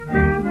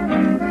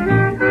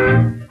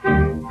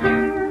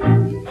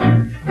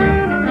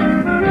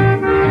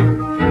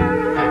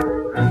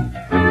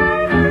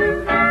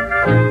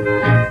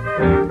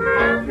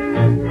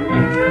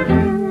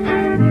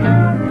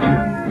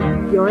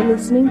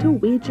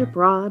Future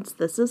Broads.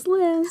 This is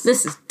Liz.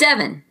 This is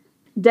Devin.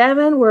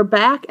 Devin, we're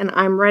back, and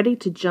I'm ready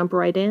to jump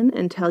right in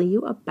and tell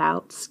you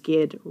about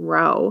Skid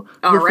Row.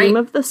 The theme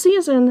of the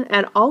season,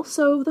 and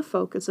also the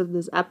focus of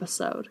this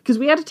episode. Because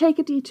we had to take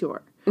a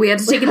detour. We had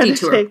to take a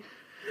detour.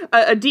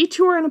 A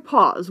detour and a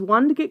pause.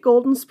 One to get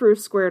Golden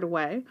Spruce squared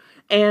away,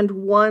 and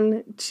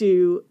one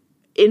to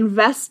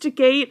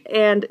investigate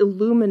and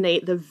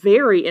illuminate the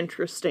very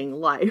interesting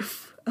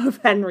life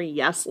of Henry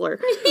Yesler.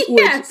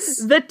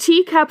 Yes! Which the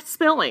tea kept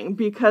spilling,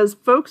 because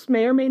folks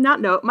may or may not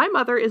know, my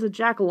mother is a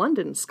Jack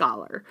London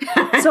scholar.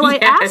 So I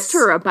asked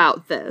her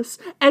about this,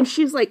 and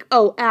she's like,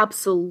 oh,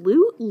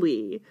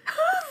 absolutely.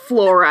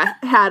 Flora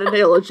had an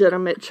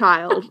illegitimate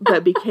child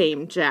that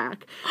became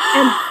Jack.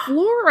 And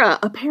Flora,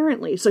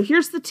 apparently, so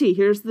here's the tea,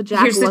 here's the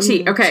Jack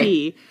London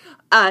tea.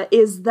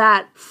 Is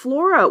that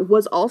Flora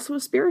was also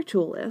a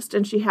spiritualist,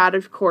 and she had,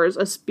 of course,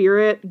 a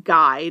spirit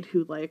guide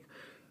who, like,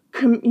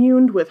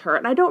 communed with her,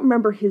 and I don't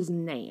remember his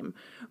name,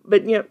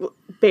 but, you know,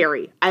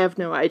 Barry, I have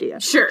no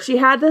idea. Sure. She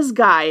had this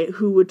guy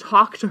who would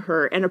talk to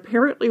her, and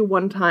apparently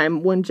one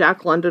time when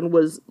Jack London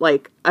was,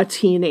 like, a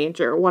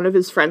teenager, one of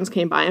his friends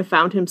came by and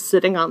found him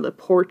sitting on the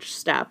porch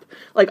step,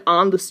 like,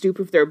 on the stoop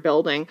of their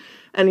building,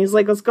 and he's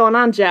like, what's going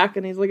on, Jack?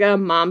 And he's like, oh,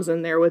 Mom's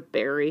in there with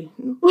Barry.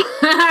 Flora's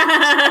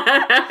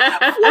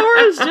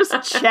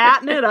just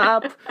chatting it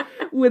up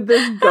with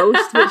this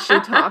ghost that she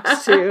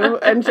talks to,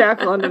 and Jack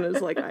London is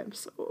like, I'm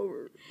so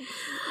over it.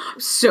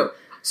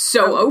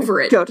 So over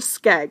it. Go to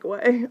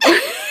Skagway.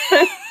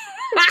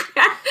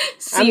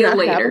 See you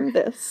later.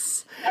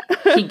 This.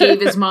 He gave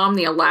his mom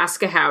the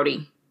Alaska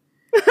howdy.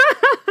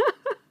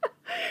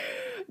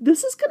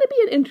 This is going to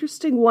be an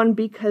interesting one,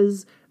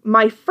 because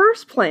my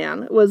first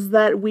plan was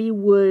that we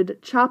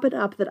would chop it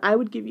up, that I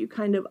would give you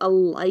kind of a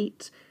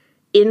light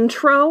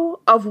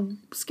intro of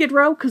Skid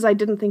Row, because I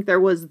didn't think there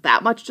was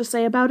that much to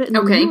say about it. And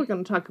you were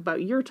going to talk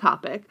about your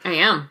topic. I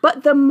am.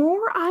 But the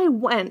more I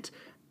went,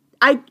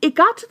 it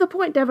got to the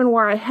point, Devin,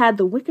 where I had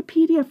the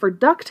Wikipedia for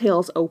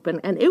DuckTales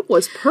open, and it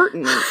was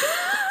pertinent.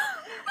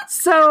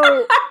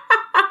 So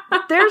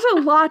there's a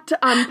lot to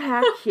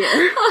unpack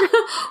here.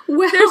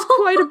 Well, there's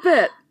quite a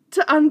bit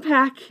to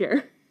unpack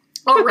here.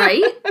 All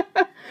right.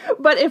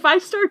 But if I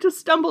start to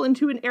stumble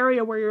into an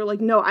area where you're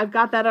like, no, I've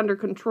got that under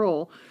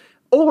control,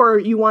 or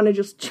you want to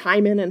just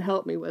chime in and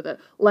help me with it,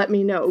 let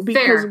me know.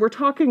 Because we're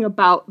talking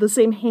about the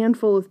same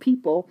handful of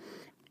people.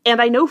 And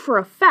I know for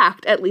a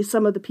fact, at least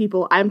some of the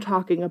people I'm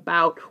talking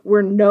about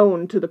were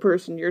known to the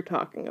person you're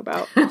talking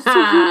about. So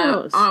who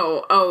knows?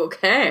 Oh,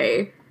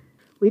 okay.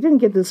 We didn't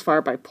get this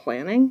far by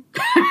planning.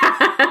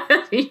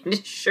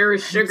 Sure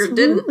as sugar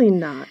didn't. Absolutely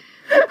not.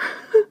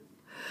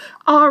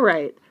 All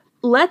right.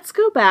 Let's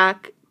go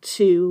back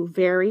to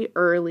very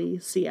early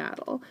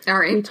Seattle. All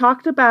right. We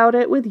talked about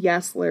it with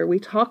Yesler. We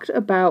talked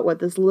about what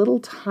this little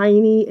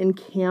tiny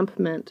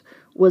encampment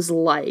was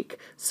like.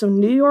 So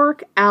New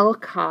York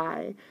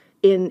Alki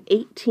in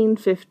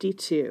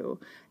 1852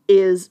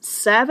 is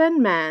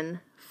 7 men,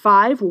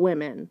 5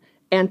 women,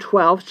 and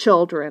 12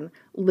 children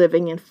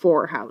living in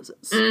 4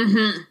 houses.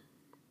 Mm-hmm.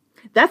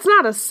 That's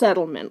not a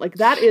settlement. Like,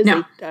 that is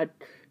a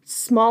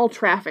small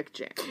traffic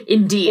jam.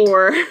 Indeed.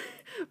 Or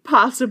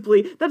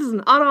possibly, that is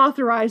an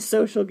unauthorized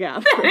social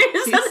gathering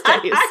these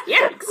days.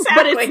 Yeah, exactly.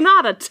 But it's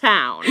not a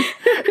town.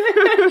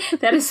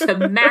 That is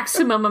the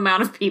maximum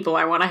amount of people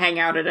I want to hang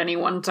out at any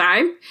one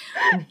time.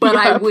 But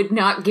I would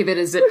not give it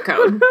a zip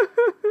code.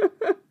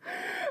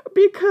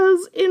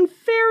 Because, in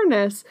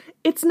fairness,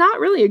 it's not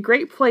really a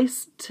great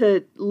place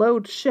to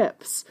load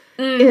ships.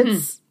 Mm-hmm.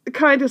 It's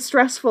kind of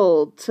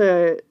stressful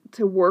to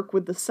work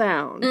with the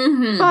sound.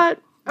 Mm-hmm. But,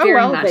 they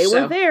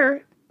were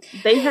there.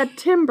 They had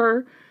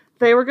timber.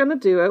 They were going to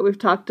do it. We've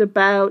talked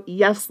about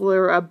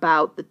Yesler,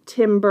 about the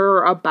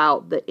timber,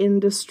 about the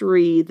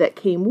industry that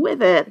came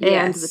with it,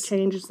 and the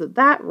changes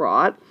that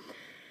wrought.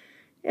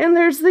 And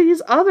there's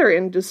these other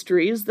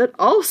industries that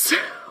also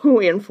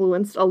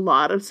influenced a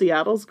lot of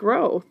Seattle's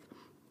growth.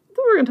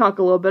 So we're going to talk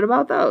a little bit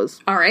about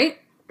those. All right.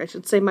 I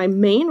should say my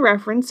main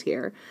reference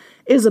here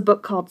is a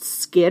book called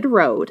Skid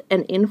Row,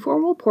 an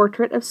informal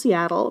portrait of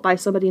Seattle by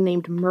somebody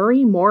named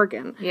Murray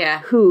Morgan.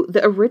 Yeah. Who,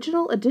 the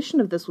original edition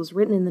of this was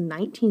written in the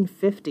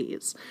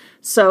 1950s.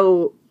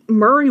 So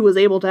Murray was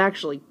able to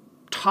actually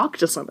talk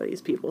to some of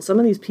these people. Some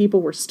of these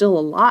people were still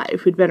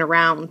alive who'd been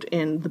around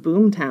in the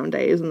Boomtown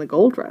days and the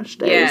Gold Rush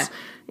days. Yeah.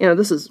 You know,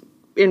 this is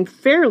in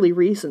fairly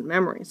recent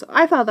memory. So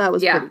I thought that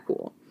was pretty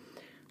cool.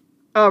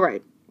 All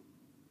right.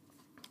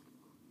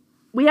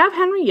 We have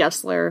Henry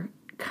Yesler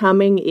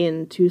coming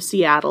into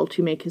Seattle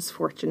to make his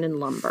fortune in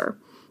lumber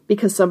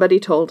because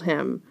somebody told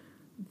him,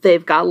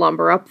 they've got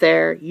lumber up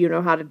there, you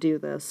know how to do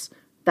this,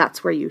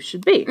 that's where you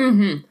should be.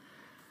 Mm-hmm.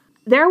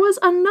 There was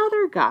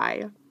another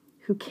guy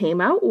who came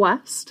out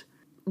west,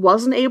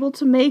 wasn't able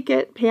to make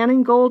it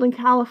panning gold in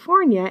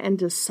California, and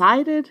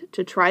decided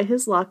to try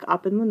his luck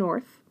up in the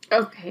north.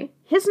 Okay.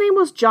 His name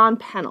was John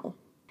Pennell.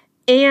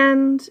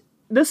 And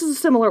this is a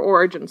similar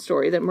origin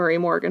story that Murray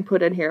Morgan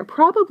put in here.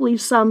 Probably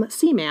some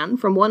seaman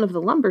from one of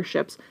the lumber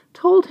ships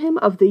told him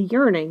of the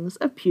yearnings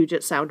of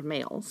Puget Sound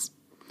males.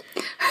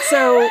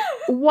 So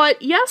what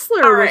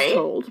Yesler was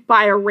told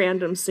by a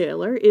random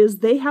sailor is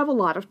they have a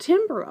lot of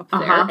timber up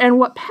there. And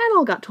what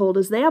Pennell got told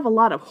is they have a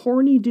lot of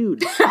horny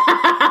dudes.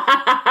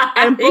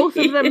 And both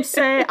of them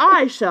say,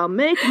 I shall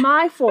make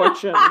my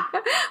fortune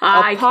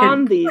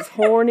upon these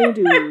horny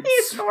dudes.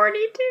 These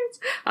horny dudes.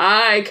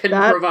 I can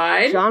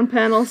provide. John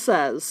Pennell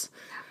says.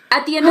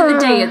 At the end of the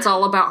day, it's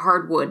all about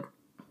hardwood.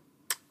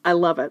 I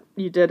love it.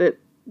 You did it.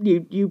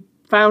 You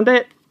found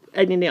it,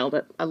 and you nailed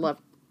it. I love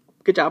it.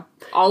 Good job.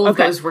 All of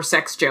those were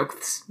sex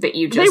jokes that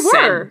you just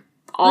said.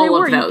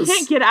 All of those. You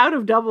can't get out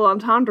of double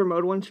entendre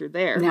mode once you're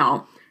there.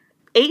 No.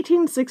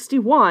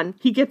 1861,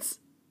 he gets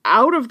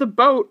out of the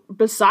boat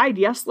beside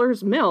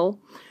Yesler's mill.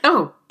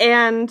 Oh.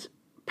 And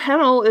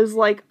Pennell is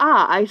like,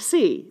 I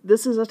see.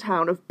 This is a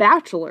town of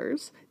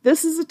bachelors.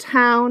 This is a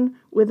town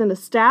with an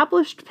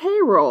established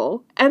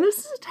payroll. And this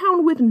is a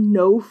town with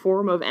no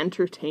form of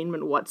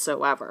entertainment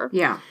whatsoever.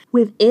 Yeah.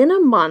 Within a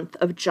month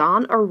of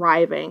John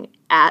arriving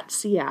at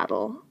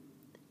Seattle,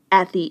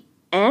 at the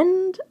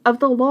end of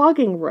the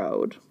logging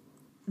road,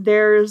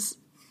 there's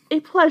a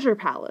pleasure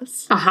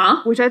palace.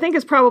 Which I think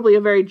is probably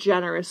a very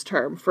generous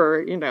term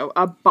for,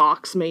 a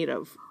box made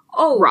of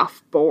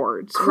rough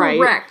boards, right?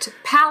 Correct.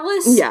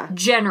 Palace,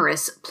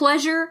 generous.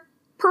 Pleasure,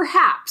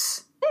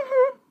 perhaps.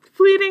 Mm-hmm.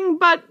 Fleeting,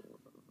 but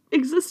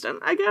existent,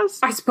 I guess.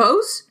 I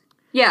suppose.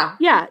 Yeah.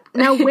 Yeah.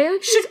 Now,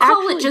 where should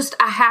call it just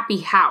a happy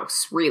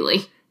house,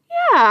 really.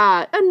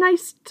 Yeah. A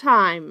nice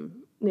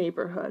time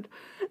neighborhood.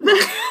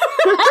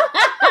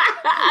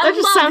 That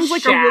just sounds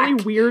like a really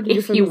weird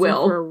euphemism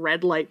for a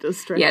red light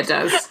district. Yeah, it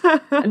does.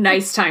 A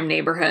nice time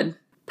neighborhood.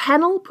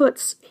 Pennell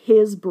puts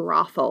his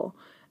brothel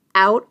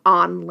out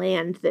on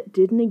land that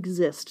didn't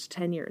exist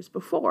 10 years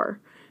before.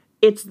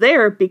 It's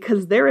there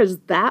because there is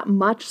that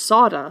much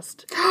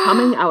sawdust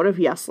coming out of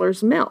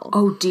Yesler's mill.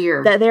 Oh,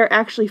 dear. That they're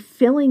actually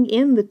filling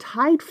in the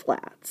tide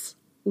flats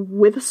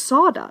with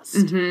sawdust.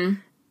 Mm-hmm.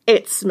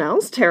 It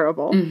smells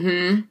terrible.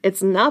 Mm-hmm.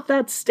 It's not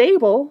that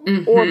stable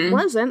or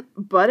pleasant,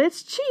 but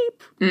it's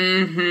cheap.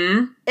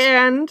 Mm-hmm.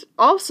 And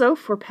also,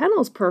 for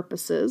Pennell's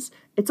purposes,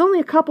 it's only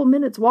a couple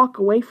minutes walk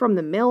away from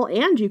the mill,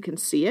 and you can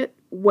see it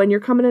when you're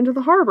coming into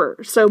the harbor.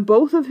 So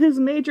both of his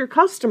major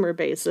customer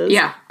bases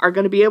are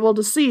going to be able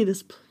to see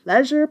this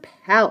pleasure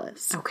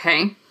palace.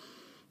 Okay.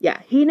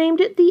 Yeah, he named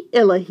it the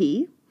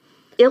Illahee.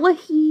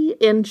 Illahee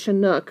in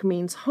Chinook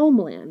means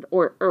homeland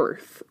or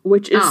earth,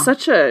 which is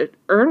such a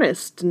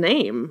earnest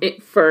name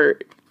for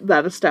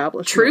that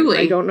establishment. Truly.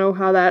 I don't know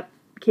how that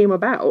came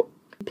about.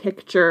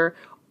 Picture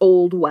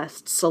Old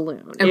West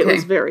Saloon. Okay. It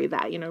was very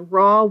that,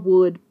 raw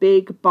wood,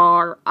 big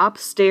bar,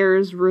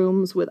 upstairs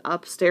rooms with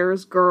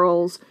upstairs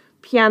girls,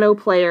 piano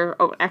player.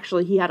 Oh,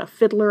 actually, he had a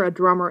fiddler, a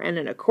drummer, and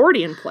an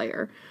accordion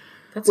player.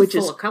 That's a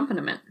full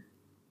accompaniment.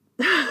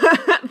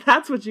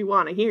 That's what you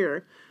want to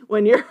hear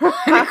when you're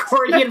an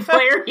accordion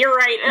player. You're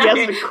right.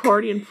 Yes, an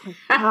accordion player.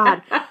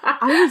 God,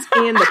 I was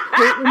in the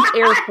Portland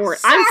airport.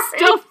 I'm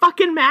still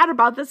fucking mad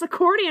about this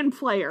accordion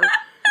player.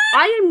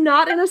 I am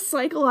not in a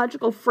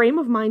psychological frame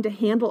of mind to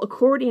handle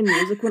accordion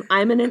music when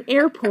I'm in an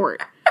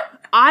airport.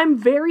 I'm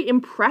very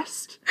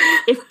impressed.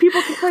 If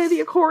people can play the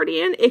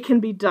accordion, it can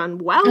be done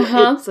well.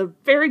 It's a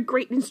very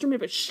great instrument,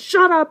 but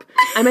shut up.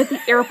 I'm at the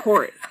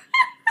airport.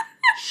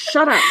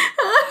 Shut up.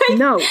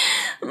 No.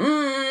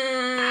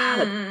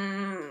 God.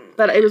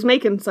 But it was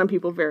making some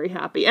people very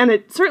happy. And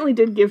it certainly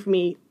did give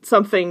me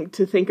something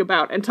to think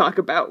about and talk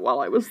about while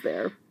I was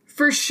there.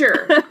 For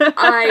sure.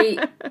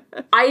 I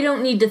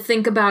don't need to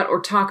think about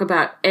or talk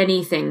about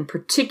anything,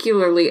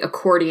 particularly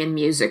accordion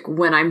music,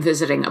 when I'm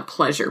visiting a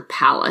pleasure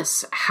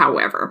palace,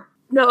 however.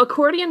 No,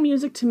 accordion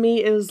music to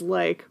me is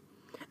like,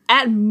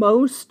 at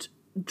most,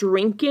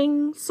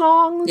 drinking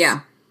songs.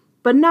 Yeah.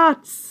 But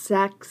not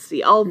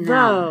sexy.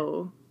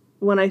 Although,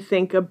 when I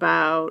think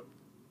about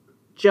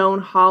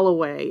Joan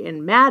Holloway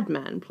in Mad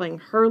Men playing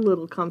her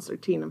little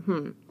concertina,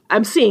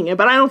 I'm seeing it,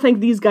 but I don't think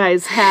these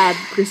guys had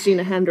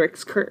Christina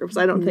Hendricks curves.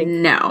 I don't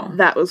think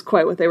that was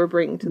quite what they were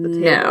bringing to the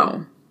table.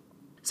 No.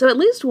 So at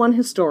least one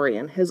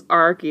historian has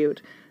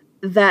argued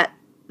that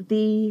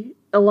the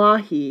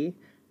Illahee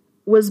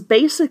was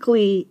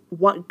basically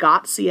what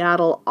got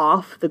Seattle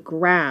off the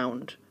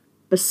ground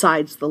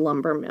besides the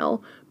lumber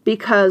mill.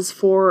 Because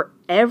for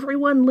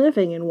everyone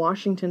living in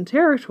Washington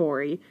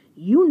Territory,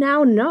 you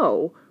now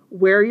know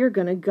where you're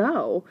going to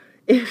go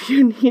if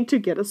you need to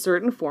get a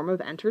certain form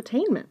of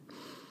entertainment.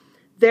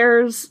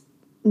 There's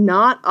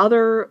not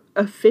other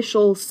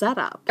official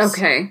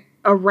setups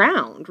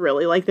around,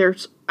 really. Like,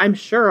 there's, I'm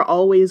sure,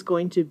 always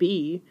going to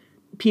be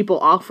people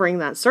offering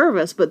that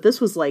service, but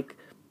this was like,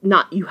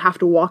 not you have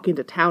to walk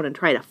into town and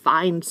try to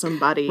find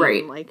somebody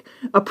and like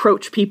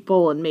approach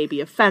people and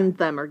maybe offend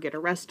them or get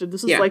arrested.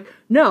 This is like,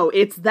 no,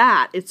 it's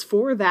that. It's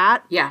for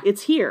that. Yeah.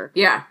 It's here.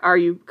 Yeah. Are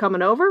you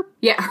coming over?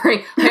 Yeah,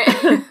 right.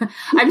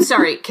 I'm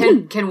sorry.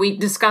 Can we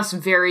discuss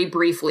very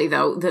briefly,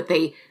 though, that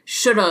they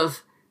should have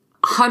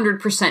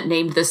 100%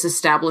 named this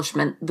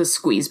establishment the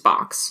Squeeze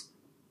Box?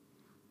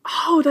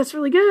 Oh, that's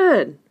really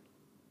good.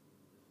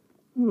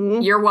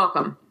 You're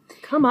welcome.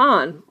 Come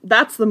on.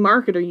 That's the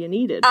marketer you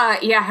needed.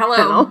 Yeah,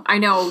 hello. I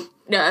know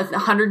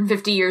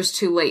 150 years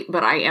too late,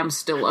 but I am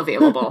still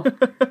available.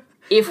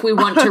 If we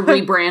want to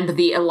rebrand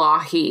the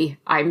Elahi,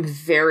 I'm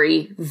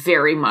very,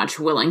 very much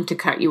willing to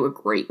cut you a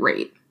great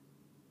rate.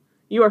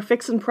 You are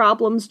fixing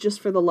problems just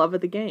for the love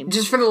of the game.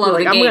 Just for the love of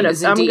the game.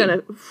 I'm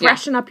gonna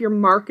freshen up your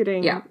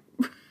marketing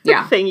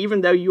thing,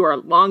 even though you are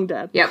long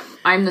dead. Yep.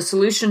 I'm the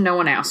solution no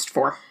one asked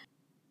for.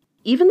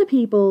 Even the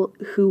people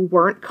who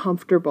weren't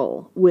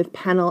comfortable with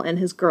Pennell and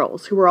his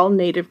girls, who were all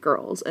native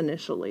girls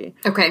initially.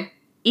 Okay.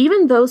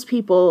 Even those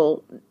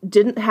people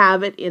didn't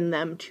have it in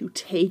them to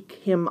take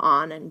him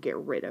on and get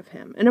rid of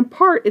him. And in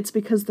part, it's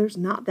because there's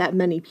not that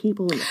many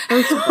people in the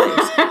first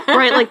place.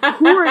 Right? Like,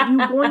 who are you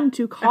going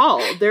to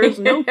call? There's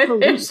no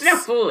police. There's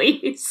no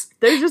police.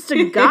 There's just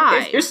a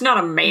guy. There's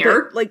not a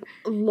mayor.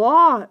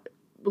 Law,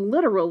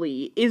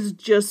 literally, is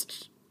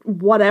just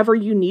whatever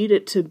you need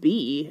it to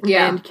be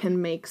and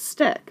can make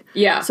stick.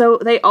 Yeah. So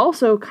they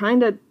also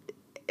kind of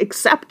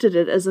accepted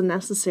it as a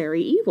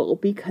necessary evil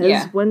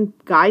because when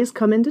guys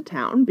come into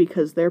town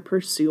because they're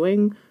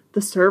pursuing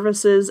the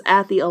services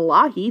at the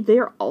Elahi,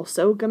 they're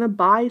also going to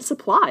buy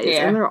supplies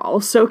and they're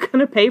also going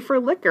to pay for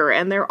liquor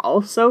and they're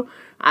also,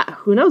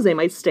 who knows, they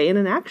might stay in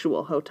an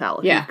actual hotel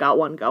if you've got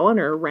one going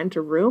or rent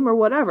a room or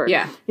whatever.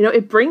 Yeah. You know,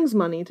 it brings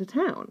money to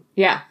town.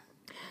 Yeah.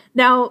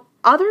 Now,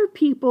 other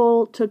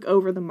people took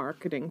over the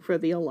marketing for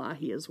the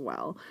Elahi as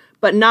well,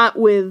 but not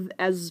with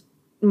as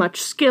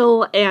much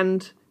skill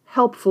and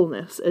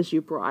helpfulness as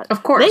you brought.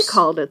 Of course. They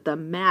called it the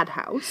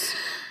Madhouse.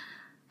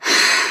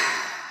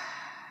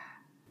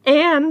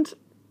 And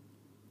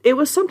it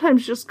was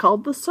sometimes just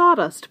called the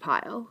Sawdust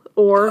Pile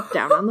or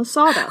Down on the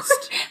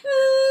Sawdust.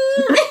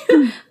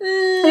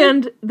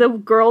 And the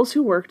girls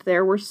who worked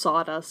there were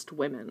sawdust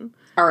women.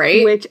 All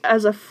right. Which,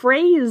 as a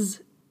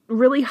phrase,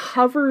 really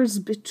hovers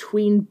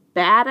between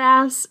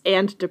badass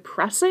and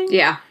depressing.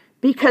 Yeah.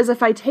 Because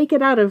if I take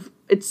it out of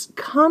its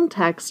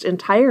context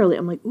entirely,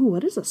 I'm like, ooh,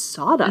 what is a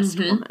sawdust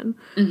woman?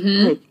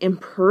 Mm-hmm. Like,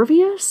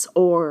 impervious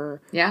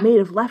or made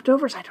of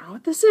leftovers? I don't know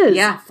what this is.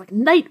 Yeah. It's like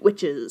night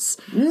witches.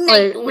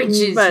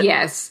 Witches, but,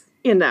 yes.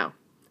 You know,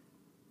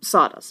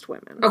 sawdust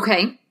women.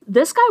 Okay.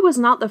 This guy was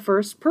not the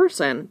first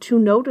person to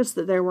notice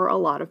that there were a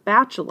lot of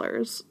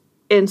bachelors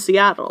in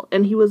Seattle,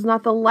 and he was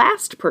not the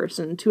last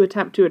person to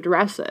attempt to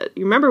address it.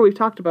 You remember we've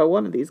talked about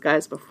one of these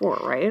guys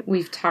before, right?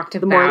 We've talked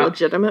about... the more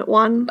legitimate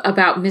one.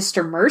 About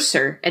Mr.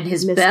 Mercer and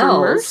his bells. Mr.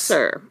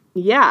 Mercer.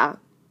 Yeah.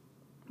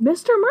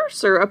 Mr.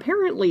 Mercer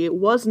apparently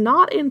was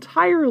not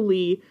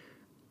entirely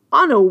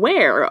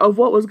unaware of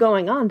what was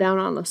going on down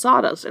on the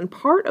Sawdust, and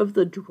part of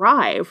the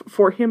drive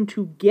for him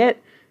to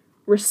get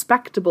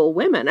respectable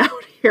women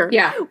out here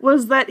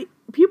was that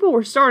people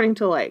were starting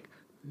to, like,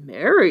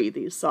 marry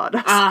these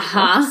sawdust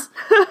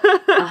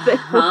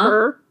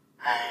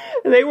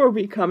they were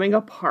becoming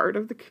a part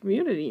of the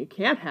community. You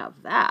can't have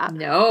that.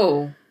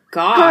 No.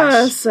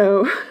 Gosh.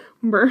 So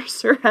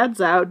Mercer heads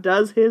out,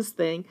 does his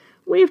thing.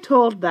 We've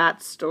told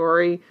that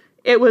story.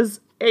 It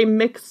was a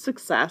mixed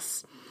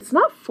success. It's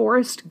not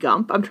Forrest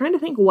Gump. I'm trying to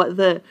think what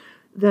the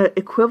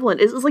equivalent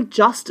is. It's like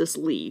Justice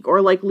League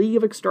or like League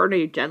of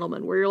Extraordinary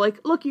Gentlemen, where you're like,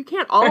 look, you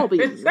can't all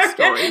be in this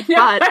story.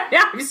 But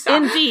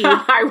indeed,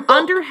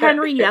 under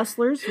Henry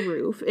Yesler's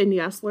roof in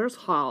Yesler's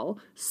Hall,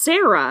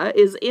 Sarah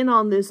is in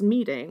on this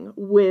meeting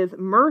with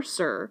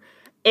Mercer,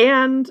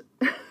 and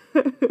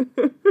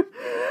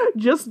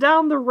just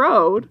down the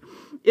road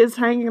is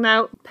hanging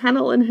out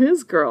Pennell and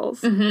his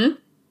girls. Mm-hmm.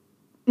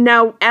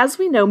 Now, as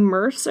we know,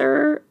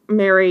 Mercer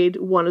married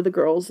one of the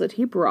girls that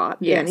he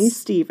brought, Annie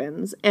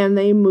Stevens, and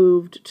they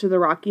moved to the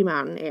Rocky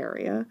Mountain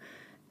area.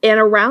 And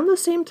around the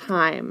same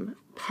time,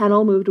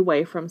 Pennell moved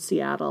away from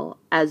Seattle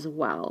as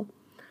well.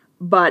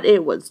 But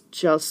it was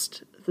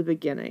just the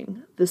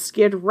beginning. The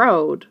Skid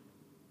Road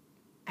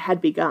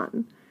had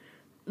begun.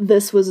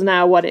 This was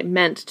now what it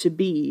meant to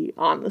be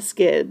on the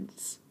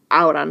skids.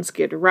 Out on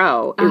Skid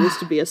Row. It was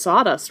to be a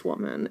sawdust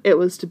woman. It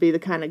was to be the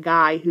kind of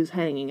guy who's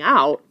hanging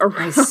out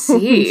around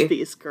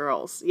these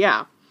girls.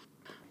 Yeah.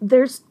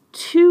 There's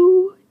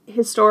two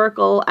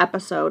historical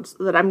episodes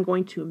that I'm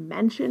going to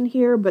mention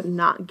here, but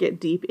not get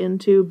deep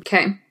into.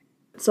 Okay.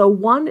 So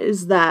one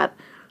is that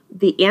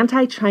the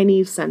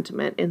anti-Chinese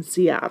sentiment in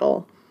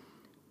Seattle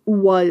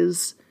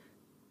was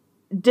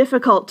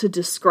difficult to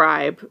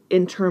describe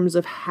in terms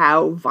of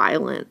how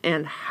violent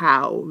and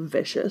how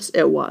vicious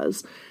it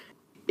was.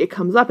 It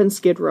comes up in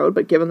Skid Row,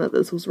 but given that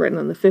this was written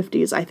in the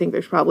 50s, I think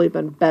there's probably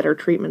been better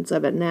treatments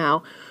of it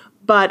now.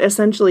 But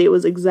essentially, it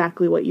was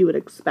exactly what you would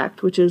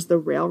expect, which is the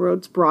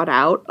railroads brought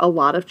out a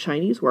lot of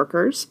Chinese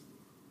workers.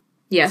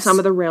 Yes. Some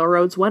of the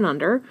railroads went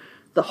under.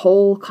 The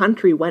whole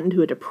country went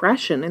into a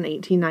depression in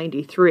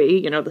 1893.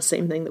 You know, the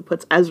same thing that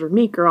puts Ezra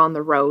Meeker on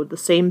the road. The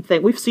same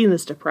thing. We've seen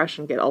this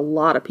depression get a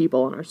lot of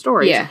people in our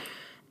stories. Yeah.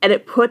 And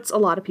it puts a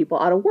lot of people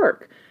out of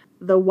work.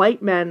 The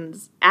white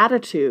men's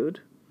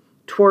attitude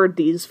toward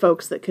these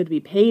folks that could be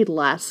paid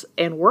less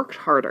and worked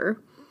harder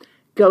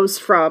goes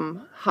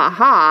from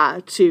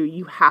ha-ha to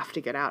you have to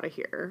get out of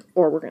here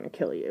or we're going to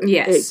kill you.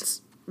 Yes.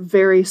 It's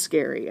very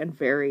scary and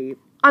very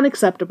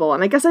unacceptable.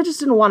 And I guess I just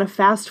didn't want to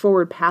fast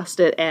forward past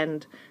it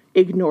and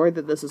ignore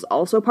that this is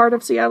also part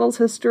of Seattle's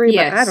history,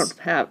 Yes. but I don't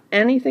have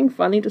anything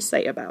funny to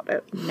say about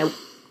it. Nope.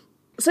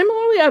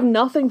 Similarly, I have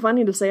nothing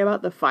funny to say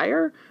about the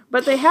fire,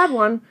 but they had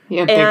one.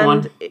 Yeah, big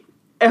one.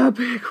 A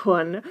big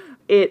one.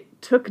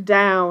 It took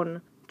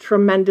down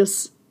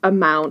tremendous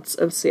amounts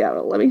of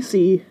Seattle. Let me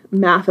see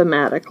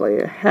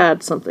mathematically. I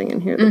had something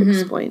in here that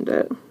explained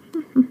it.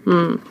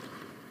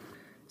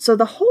 So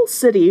the whole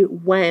city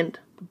went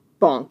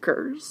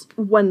bonkers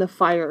when the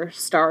fire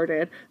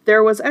started.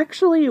 There was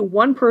actually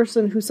one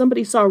person who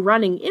somebody saw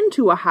running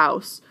into a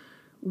house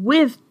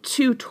with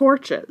 2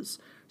 torches.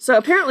 So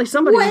apparently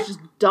somebody was just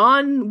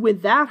done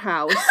with that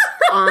house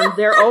on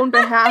their own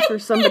behalf or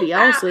somebody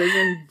else's,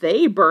 and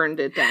they burned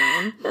it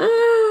down.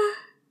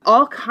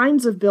 All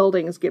kinds of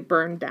buildings get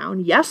burned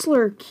down.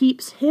 Yesler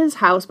keeps his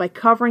house by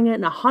covering it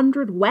in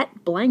 100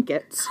 wet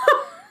blankets,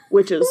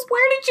 which is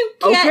Where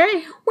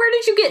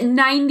did you get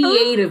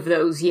 98 of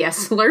those,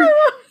 Yesler?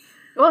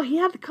 Well, he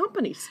had the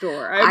company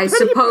store. I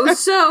suppose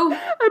so.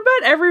 I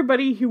bet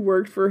everybody who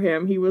worked for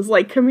him, he was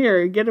like, come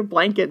here, get a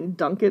blanket and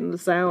dunk it in the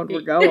sound.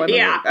 We're going.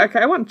 Yeah. Like, okay,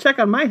 I want to check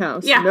on my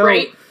house. Yeah, no.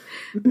 right.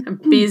 I'm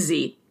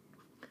busy.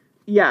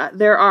 Yeah,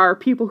 there are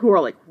people who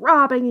are like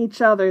robbing each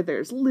other.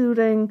 There's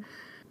looting.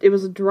 It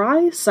was a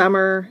dry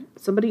summer.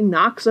 Somebody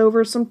knocks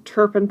over some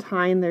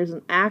turpentine. There's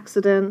an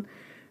accident.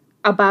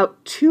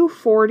 About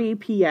 2:40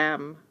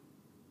 p.m.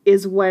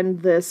 is when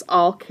this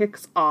all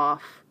kicks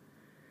off.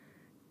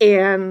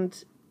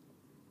 And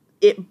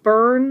it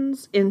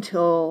burns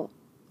until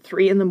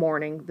 3 in the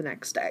morning the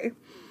next day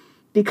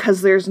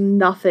because there's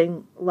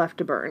nothing left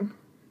to burn.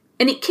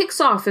 And it kicks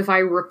off, if I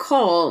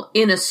recall,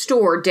 in a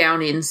store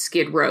down in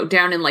Skid Row,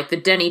 down in like the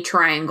Denny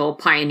Triangle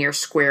Pioneer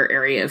Square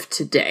area of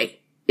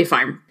today, if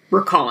I'm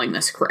recalling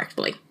this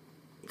correctly.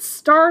 It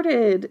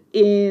started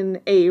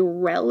in a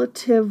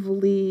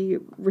relatively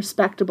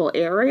respectable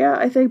area,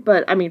 I think,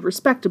 but I mean,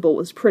 respectable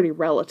was pretty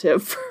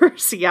relative for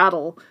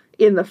Seattle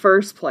in the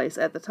first place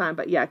at the time.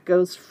 But yeah, it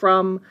goes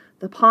from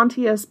the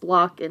Pontius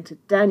block into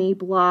Denny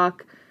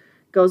block,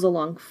 goes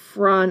along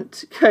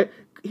front,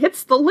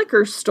 hits the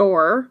liquor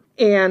store,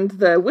 and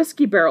the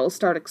whiskey barrels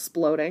start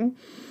exploding.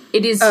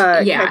 It is,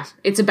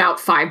 it's about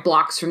 5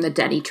 blocks from the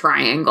Denny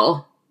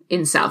Triangle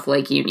in South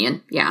Lake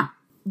Union. Yeah.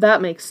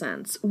 That makes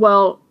sense.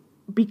 Well,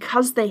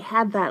 because they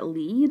had that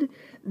lead,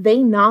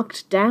 they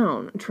knocked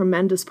down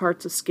tremendous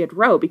parts of Skid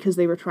Row because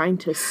they were trying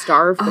to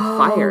starve the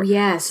fire.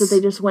 Yes. So they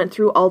just went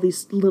through all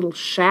these little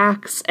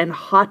shacks and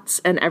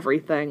huts and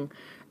everything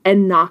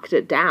and knocked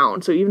it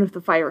down. So even if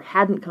the fire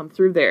hadn't come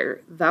through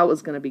there, that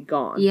was going to be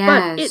gone. Yes.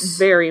 But it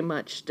very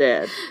much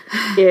did.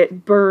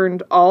 It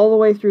burned all the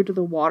way through to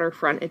the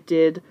waterfront. It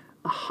did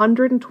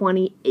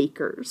 120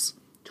 acres,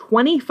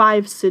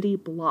 25 city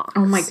blocks.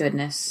 Oh my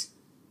goodness.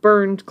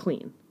 Burned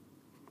clean.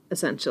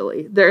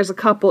 Essentially. There's a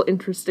couple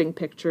interesting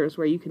pictures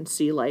where you can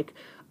see, like,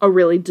 a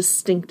really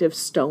distinctive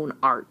stone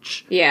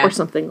arch. Yeah. Or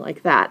something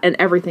like that. And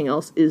everything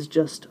else is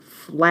just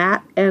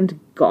flat and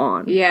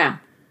gone. Yeah.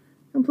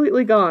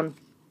 Completely gone.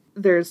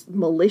 There's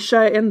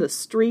militia in the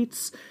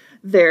streets.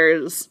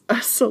 There's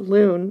a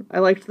saloon. I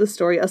liked the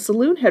story. A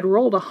saloon had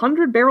rolled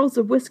 100 barrels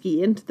of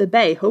whiskey into the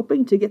bay,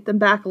 hoping to get them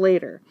back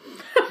later.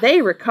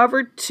 They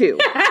recovered 2.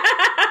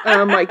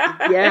 I'm like,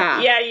 yeah.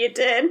 Yeah, you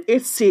did.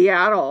 It's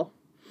Seattle.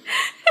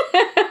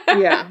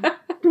 Yeah. I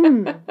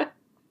mean,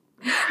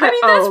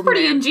 that's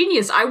pretty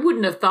ingenious. I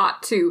wouldn't have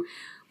thought to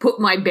put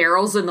my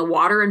barrels in the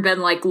water and been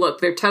like,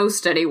 look, they're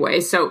toast anyway,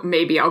 so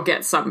maybe I'll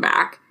get some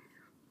back.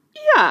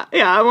 Yeah.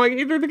 I'm like,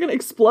 either they're going to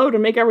explode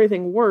and make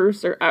everything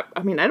worse, or,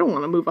 I mean, I don't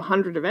want to move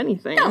 100 of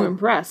anything. No. I'm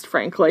impressed,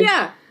 frankly.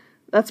 Yeah.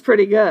 That's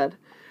pretty good.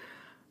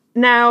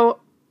 Now,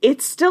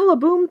 it's still a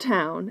boom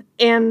town,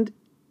 and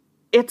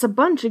it's a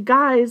bunch of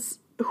guys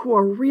who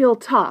are real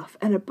tough,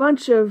 and a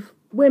bunch of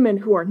women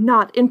who are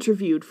not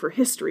interviewed for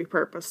history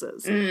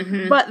purposes.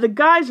 Mm-hmm. But the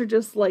guys are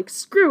just like,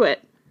 screw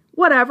it.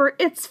 Whatever,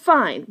 it's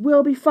fine.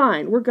 We'll be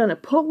fine. We're going to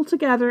pull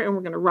together and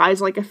we're going to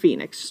rise like a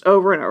phoenix. Just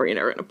over and over. We're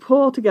going to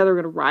pull together,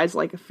 we're going to rise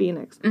like a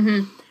phoenix.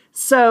 Mm-hmm.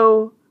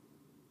 So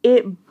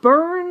it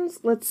burns,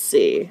 let's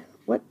see,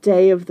 what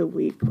day of the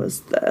week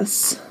was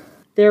this?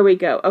 There we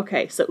go.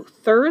 Okay, so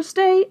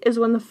Thursday is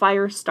when the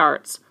fire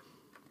starts.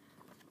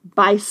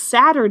 By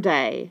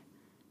Saturday,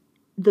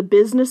 the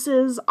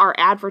businesses are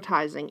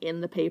advertising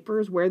in the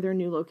papers where their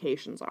new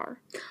locations are.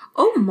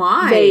 Oh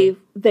my.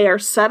 They are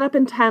set up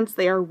in tents.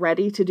 They are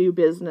ready to do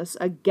business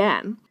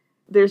again.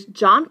 There's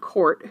John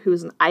Court,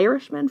 who's an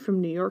Irishman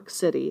from New York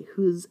City,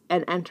 who's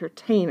an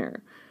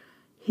entertainer.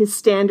 His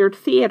Standard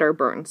Theater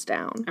burns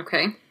down.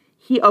 Okay.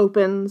 He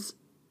opens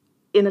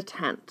in a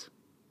tent.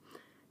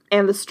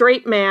 And the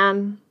straight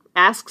man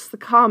asks the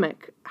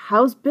comic,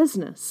 how's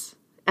business?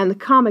 And the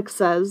comic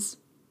says,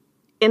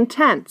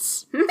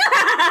 intense.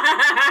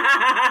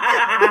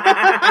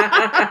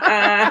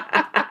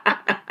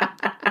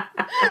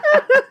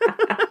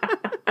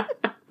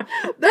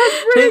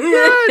 That's pretty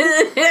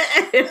good.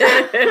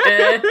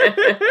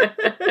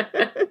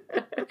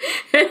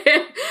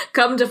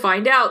 Come to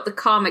find out, the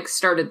comic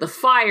started the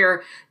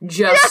fire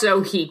just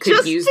so he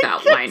could use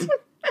that line.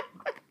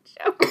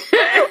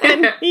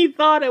 And he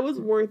thought it was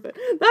worth it.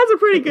 That's a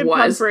pretty good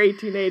pun for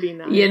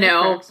 1889. You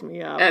know, that cracks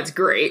me up. That's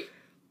great.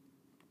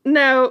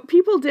 No,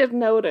 people did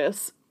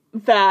notice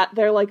that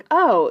they're like,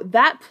 oh,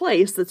 that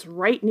place that's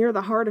right near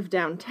the heart of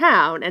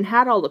downtown and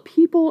had all the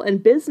people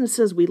and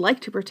businesses we like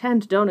to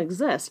pretend don't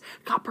exist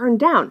got burned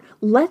down.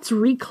 Let's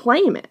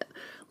reclaim it.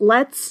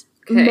 Let's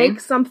make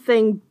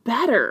something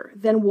better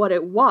than what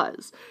it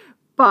was.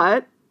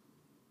 But,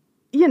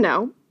 you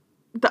know,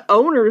 the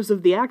owners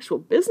of the actual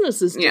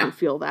businesses didn't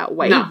feel that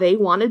way. No. They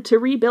wanted to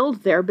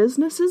rebuild their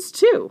businesses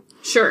too.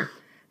 Sure.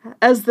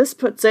 As this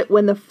puts it,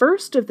 when the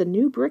first of the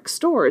new brick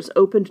stores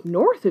opened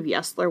north of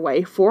Yesler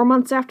Way 4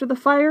 months after the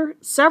fire,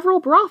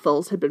 several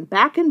brothels had been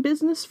back in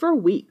business for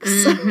weeks.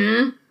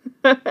 Mm-hmm.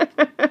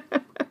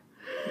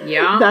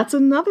 Yeah. That's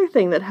another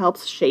thing that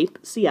helps shape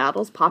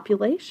Seattle's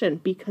population,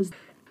 because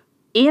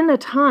in a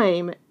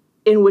time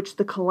in which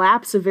the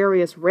collapse of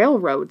various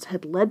railroads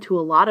had led to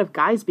a lot of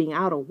guys being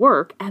out of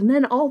work, and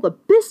then all the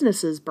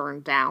businesses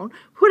burned down,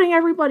 putting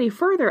everybody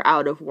further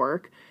out of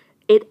work,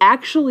 it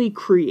actually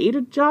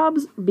created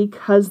jobs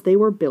because they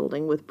were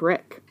building with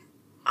brick.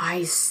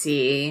 I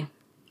see.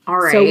 All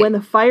right. So when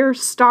the fire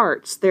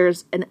starts,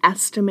 there's an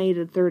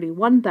estimated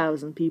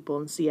 31,000 people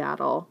in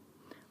Seattle.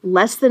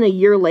 Less than a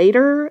year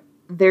later,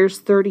 there's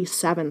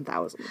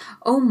 37,000.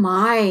 Oh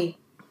my.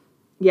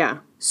 Yeah.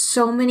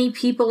 So many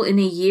people in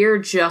a year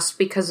just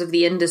because of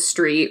the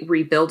industry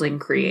rebuilding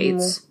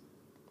creates.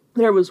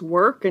 There was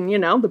work, and, you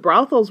know, the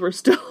brothels were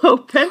still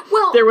open.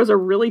 Well, there was a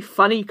really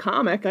funny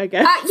comic, I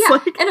guess. Yeah,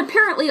 and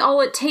apparently all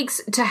it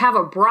takes to have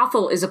a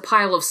brothel is a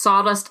pile of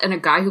sawdust and a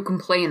guy who can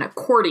play an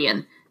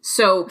accordion.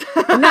 So,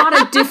 not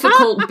a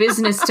difficult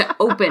business to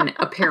open,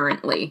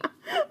 apparently.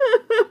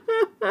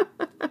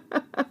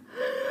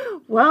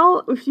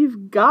 Well, if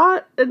you've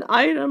got an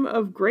item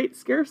of great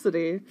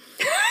scarcity...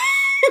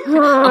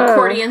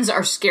 Accordions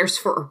are scarce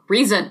for a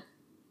reason.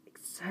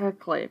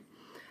 Exactly.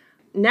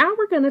 Now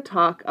we're going to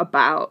talk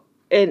about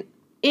an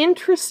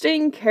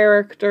interesting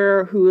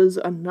character who is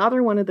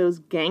another one of those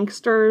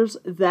gangsters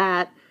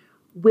that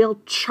will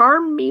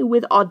charm me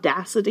with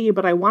audacity,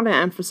 but I want to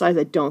emphasize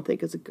I don't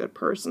think is a good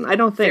person. I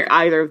don't think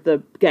either of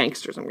the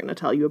gangsters I'm going to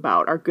tell you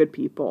about are good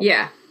people.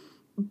 Yeah.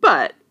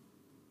 But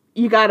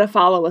you got to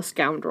follow a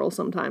scoundrel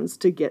sometimes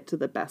to get to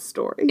the best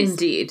stories.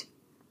 Indeed.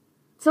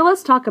 So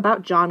let's talk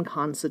about John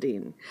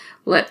Considine.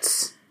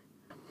 Let's.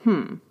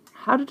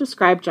 How to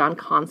describe John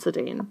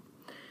Considine?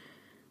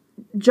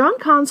 John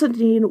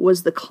Considine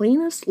was the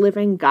cleanest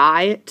living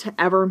guy to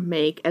ever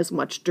make as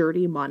much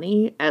dirty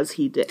money as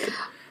he did.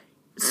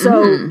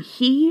 So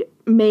he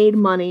made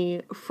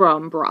money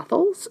from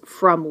brothels,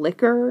 from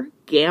liquor,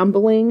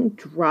 gambling,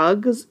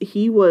 drugs.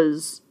 He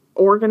was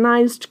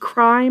organized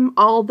crime,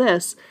 all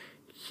this.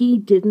 He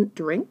didn't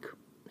drink.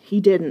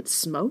 He didn't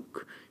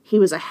smoke. He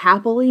was a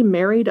happily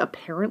married,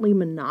 apparently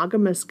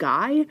monogamous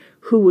guy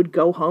who would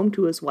go home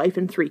to his wife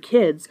and 3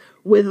 kids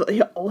with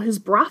all his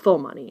brothel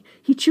money.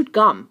 He chewed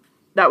gum.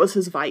 That was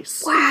his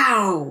vice.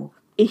 Wow.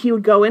 He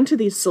would go into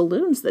these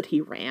saloons that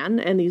he ran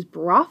and these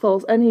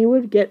brothels, and he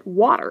would get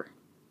water.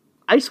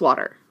 Ice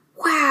water.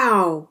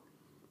 Wow.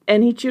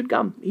 And he chewed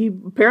gum. He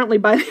apparently,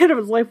 by the end of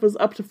his life, was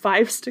up to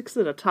 5 sticks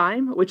at a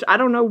time, which I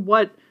don't know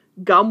what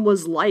gum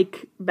was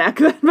like back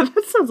then, but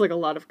that sounds like a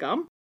lot of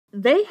gum.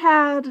 They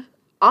had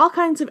all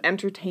kinds of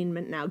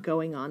entertainment now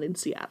going on in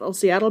Seattle.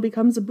 Seattle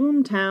becomes a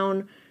boom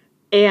town,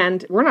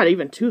 and we're not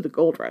even to the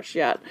gold rush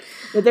yet.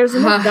 But there's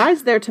enough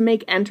guys there to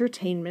make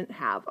entertainment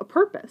have a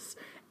purpose.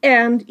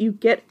 And you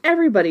get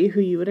everybody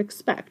who you would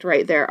expect,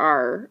 right? There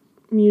are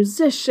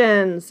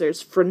musicians,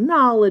 there's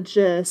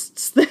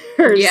phrenologists,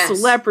 there's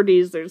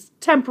celebrities, there's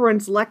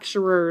temperance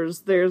lecturers,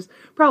 there's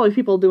probably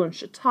people doing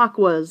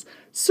chautauquas,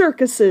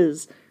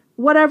 circuses,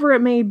 whatever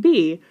it may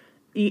be.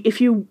 If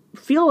you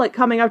feel like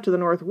coming up to the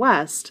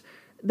Northwest,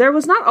 there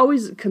was not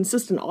always a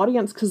consistent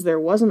audience because there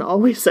wasn't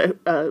always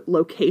a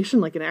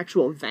location, like an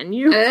actual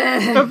venue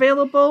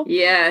available.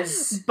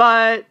 Yes.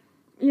 But,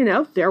 you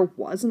know, there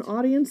was an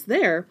audience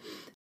there.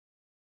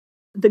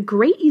 The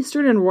Great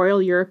Eastern and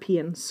Royal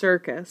European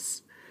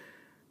Circus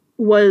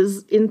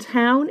was in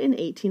town in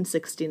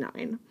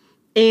 1869.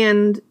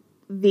 And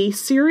the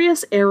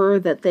serious error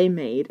that they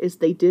made is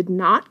they did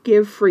not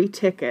give free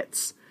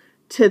tickets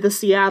to the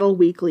Seattle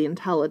Weekly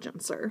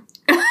Intelligencer.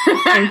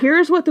 And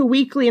here's what the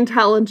Weekly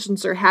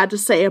Intelligencer had to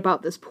say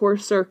about this poor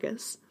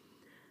circus.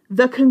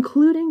 The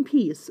concluding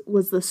piece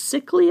was the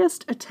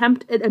sickliest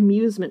attempt at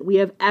amusement we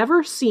have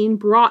ever seen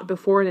brought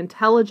before an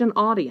intelligent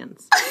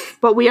audience.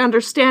 But we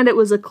understand it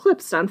was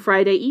eclipsed on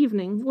Friday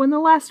evening when the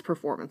last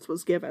performance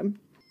was given.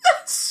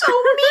 That's so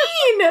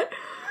mean! I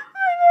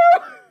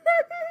know.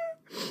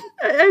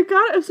 I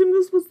gotta assume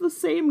this was the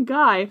same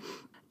guy.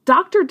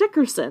 Dr.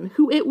 Dickerson,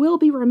 who it will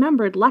be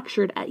remembered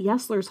lectured at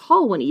Yesler's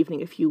Hall one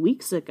evening a few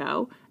weeks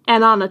ago,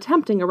 and on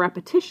attempting a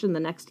repetition the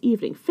next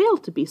evening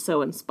failed to be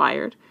so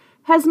inspired,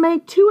 has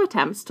made 2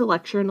 attempts to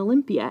lecture in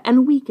Olympia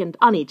and weakened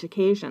on each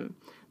occasion.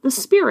 The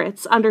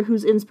spirits under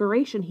whose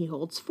inspiration he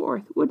holds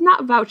forth would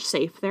not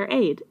vouchsafe their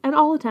aid, and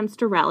all attempts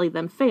to rally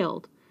them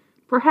failed.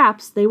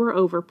 Perhaps they were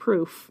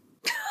overproof.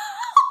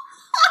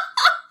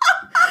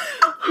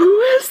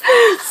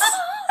 this.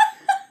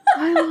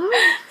 I love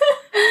it.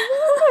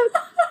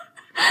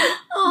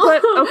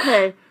 But,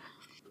 okay,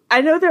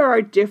 I know there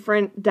are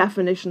different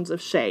definitions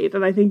of shade,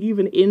 and I think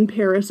even in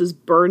Paris is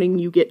Burning,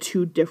 you get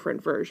two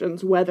different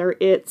versions, whether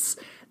it's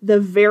the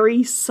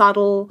very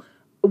subtle,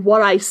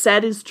 what I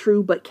said is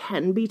true but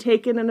can be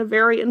taken in a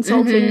very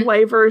insulting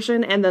way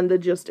version, and then the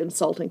just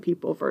insulting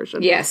people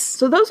version. Yes.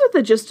 So those are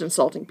the just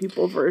insulting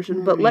people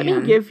version, but let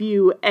me give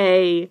you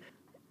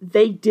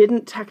they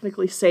didn't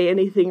technically say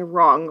anything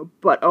wrong,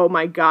 but oh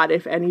my god,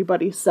 if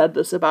anybody said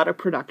this about a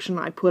production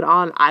I put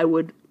on, I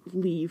would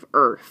leave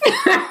Earth.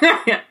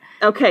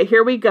 Okay,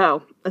 here we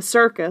go. A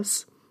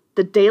circus.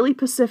 The Daily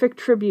Pacific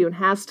Tribune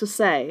has to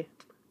say,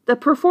 the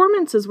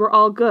performances were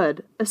all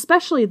good,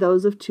 especially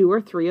those of 2 or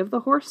 3 of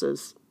the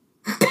horses.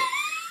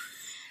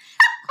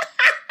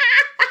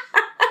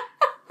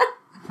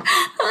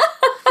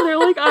 They're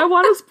like, I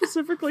want to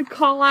specifically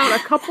call out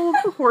a couple of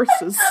the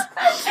horses.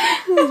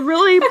 Who's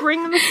really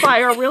bringing the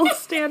fire, real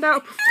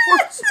standout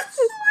performances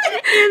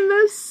in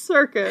this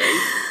circus.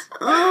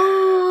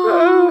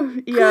 Oh,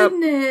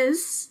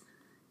 goodness.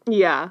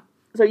 Yeah.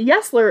 So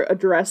Yesler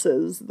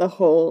addresses the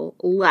whole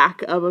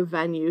lack of a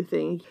venue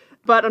thing.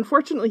 But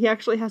unfortunately, he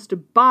actually has to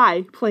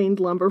buy planed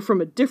lumber from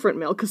a different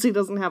mill because he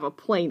doesn't have a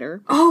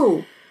planer.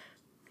 Oh.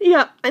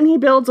 Yeah, and he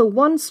builds a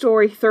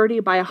 1-story, 30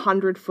 by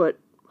 100-foot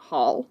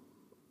hall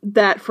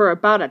that for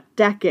about a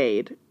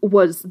decade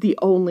was the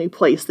only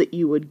place that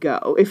you would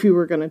go if you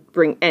were going to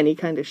bring any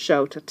kind of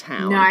show to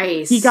town.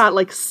 Nice. He got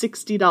like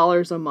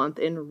 $60 a month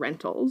in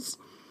rentals.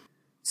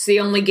 It's the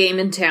only game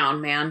in town,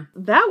 man.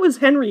 That was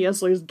Henry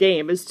Yesler's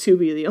game, is to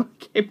be the only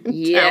game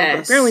in town.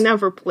 But apparently not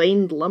for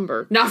planed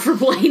lumber. Not for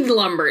planed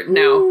lumber,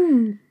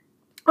 no.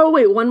 Oh,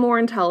 wait, one more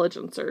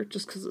Intelligencer,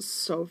 just because it's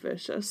so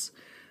vicious.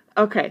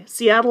 Okay,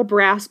 Seattle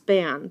Brass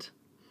Band.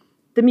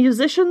 The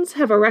musicians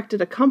have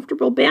erected a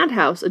comfortable band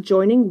house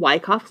adjoining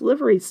Wyckoff's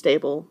livery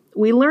stable.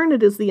 We learn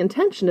it is the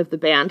intention of the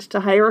band to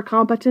hire a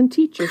competent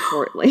teacher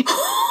shortly.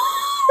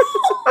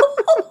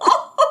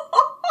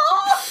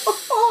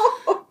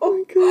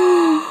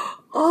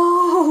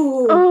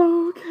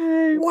 Oh,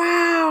 okay.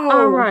 Wow.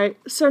 All right.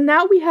 So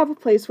now we have a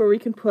place where we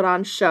can put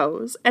on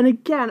shows. And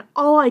again,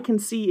 all I can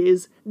see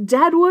is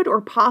Deadwood or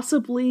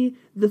possibly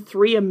the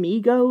Three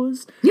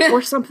Amigos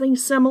or something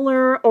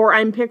similar. Or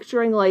I'm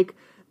picturing like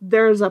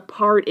there's a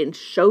part in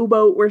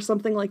Showboat where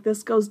something like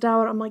this goes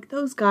down. I'm like,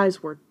 those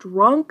guys were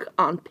drunk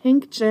on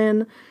pink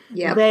gin.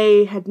 Yep.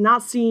 They had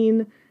not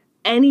seen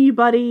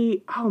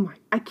anybody. Oh my,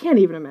 I can't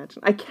even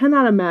imagine. I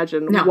cannot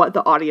imagine what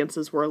the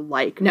audiences were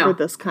like for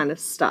this kind of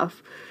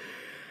stuff.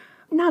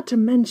 Not to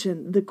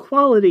mention the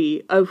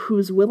quality of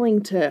who's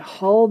willing to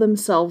haul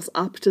themselves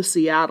up to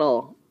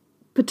Seattle,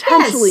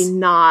 potentially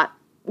not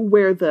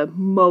where the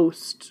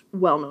most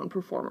well-known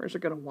performers are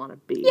going to want to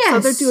be. Yes. So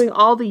they're doing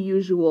all the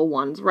usual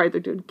ones, right? They're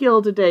doing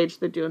Gilded Age,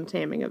 they're doing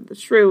Taming of the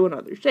Shrew and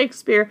other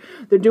Shakespeare,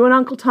 they're doing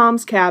Uncle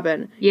Tom's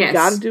Cabin. Yes. You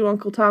gotta do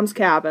Uncle Tom's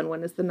Cabin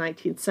when it's the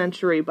 19th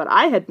century, but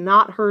I had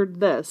not heard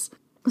this.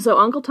 So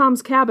Uncle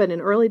Tom's Cabin in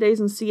early days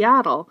in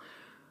Seattle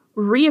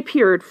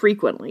reappeared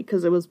frequently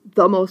because it was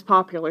the most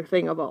popular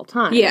thing of all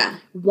time. Yeah.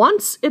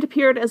 Once it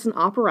appeared as an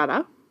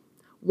operetta.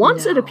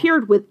 Once it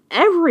appeared with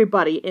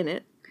everybody in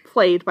it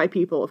played by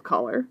people of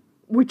color,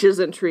 which is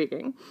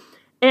intriguing.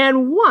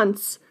 And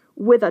once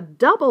with a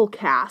double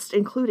cast,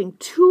 including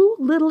 2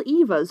 little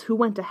Evas who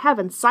went to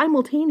heaven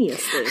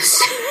simultaneously,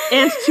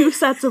 and 2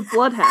 sets of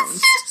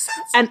bloodhounds.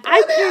 And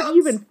I can't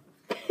even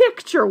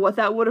picture what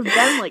that would have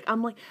been like.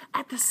 I'm like,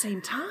 at the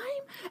same time?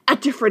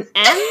 At different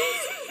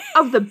ends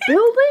of the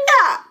building?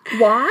 Yeah.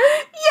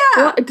 Why?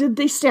 Yeah. Well, did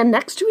they stand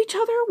next to each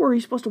other? Were you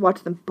supposed to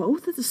watch them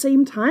both at the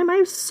same time? I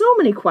have so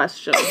many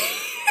questions.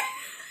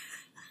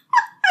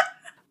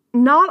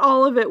 Not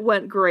all of it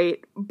went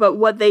great, but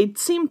what they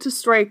seemed to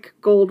strike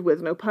gold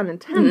with, no pun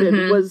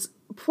intended, was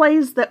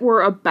plays that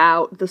were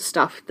about the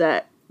stuff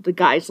that the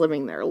guys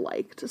living there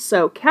liked.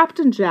 So,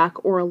 Captain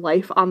Jack or A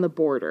Life on the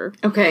Border.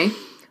 Okay.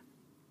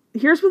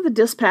 Here's what the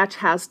Dispatch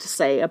has to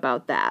say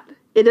about that.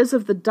 It is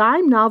of the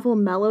dime novel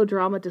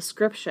melodrama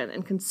description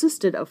and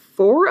consisted of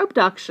 4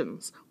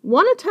 abductions,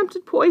 1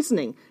 attempted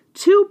poisoning,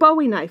 2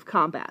 Bowie knife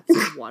combats,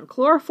 1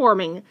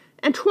 chloroforming,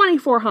 and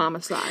 24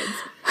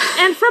 homicides.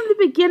 And from the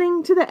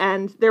beginning to the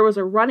end, there was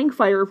a running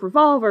fire of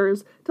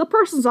revolvers till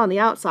persons on the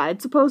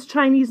outside supposed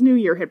Chinese New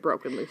Year had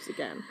broken loose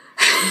again.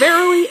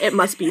 Verily, it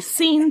must be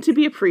seen to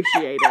be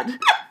appreciated.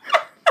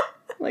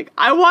 Like,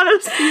 I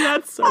want to see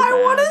that so bad.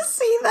 I want to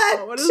see that,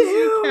 I want to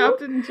too. see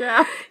Captain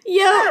Jack.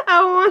 Yep.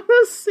 I want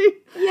to see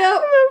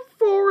Yep. the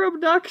 4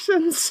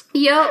 abductions.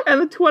 Yep.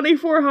 And the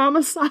 24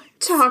 homicides.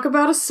 Talk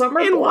about a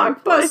summer In one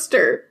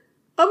blockbuster.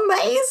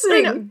 Amazing.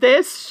 I know,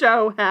 this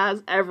show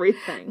has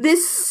everything.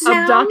 This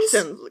sounds...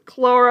 Abductions,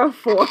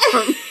 chloroform,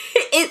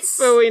 It's...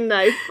 Bowie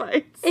knife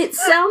fights. It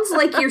sounds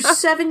like your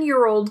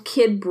 7-year-old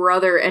kid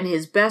brother and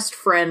his best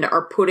friend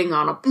are putting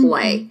on a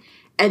play.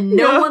 And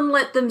no one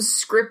let them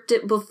script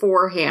it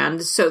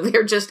beforehand, so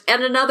they're just,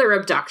 and another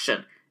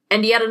abduction,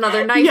 and yet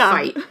another knife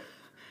fight.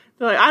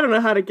 They're like, I don't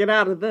know how to get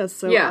out of this,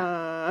 so,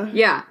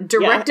 Yeah,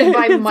 directed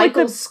by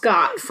Michael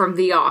Scott from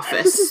The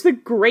Office. This is the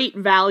great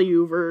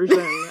value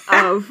version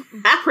of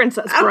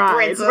Princess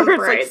Bride, where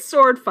it's like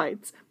sword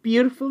fights,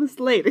 beautifulest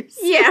ladies.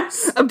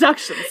 Yes.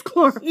 Abductions,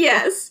 chloroform.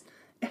 Yes.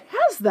 It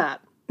has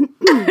that.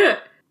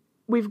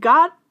 We've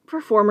got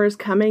performers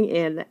coming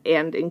in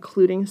and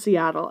including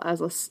Seattle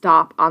as a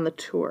stop on the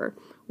tour.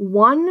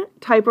 One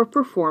type of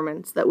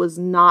performance that was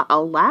not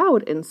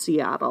allowed in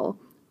Seattle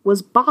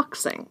was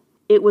boxing.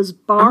 It was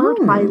barred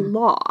by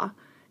law,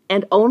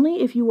 and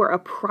only if you were a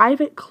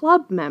private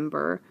club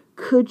member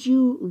could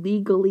you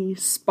legally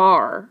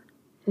spar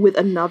with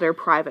another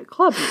private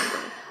club member.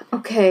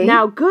 Okay.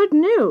 Now, good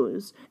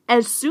news.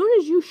 As soon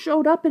as you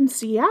showed up in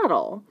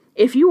Seattle,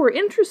 if you were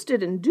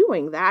interested in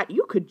doing that,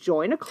 you could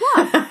join a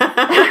club.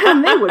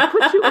 And they would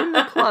put you in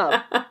the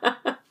club.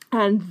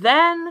 And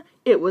then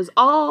it was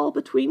all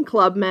between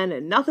clubmen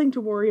and nothing to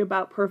worry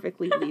about,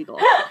 perfectly legal.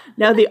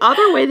 Now, the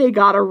other way they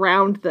got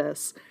around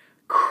this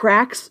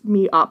cracks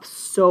me up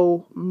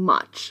so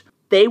much.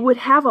 They would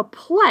have a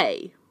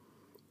play,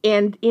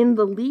 and in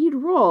the lead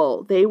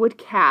role, they would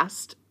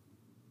cast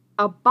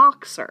a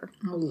boxer.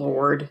 Oh,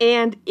 Lord.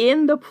 And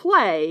in the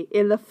play,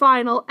 in the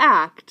final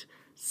act,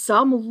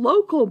 some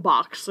local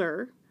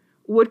boxer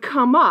would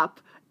come up,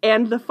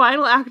 and the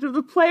final act of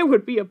the play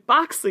would be a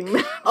boxing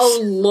match. Oh,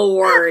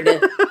 Lord.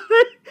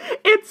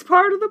 It's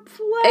part of the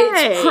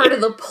play. It's part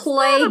of the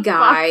play,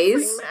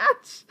 guys.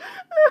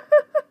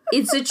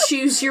 It's a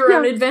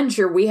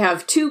choose-your-own-adventure. We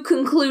have two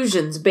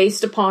conclusions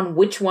based upon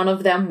which one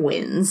of them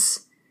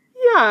wins.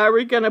 Yeah, are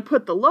we going to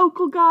put the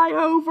local guy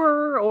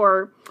over?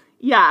 Or,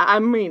 yeah, I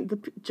mean,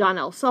 John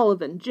L.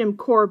 Sullivan, Jim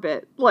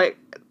Corbett, like,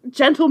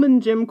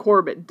 Gentleman Jim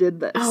Corbett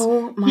did this.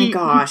 Oh, my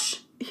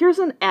gosh. Here's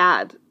an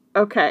ad.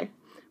 Okay.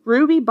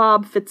 Ruby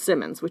Bob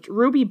Fitzsimmons, which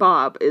Ruby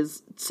Bob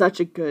is such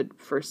a good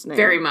first name.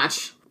 Very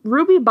much.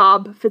 Ruby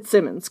Bob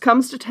Fitzsimmons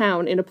comes to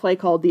town in a play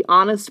called The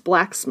Honest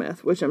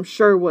Blacksmith, which I'm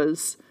sure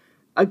was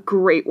a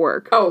great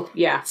work. Oh,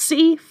 yeah.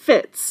 See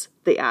Fitz,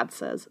 the ad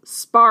says,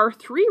 spar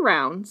 3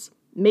 rounds,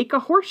 make a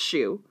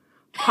horseshoe,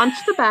 punch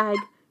the bag,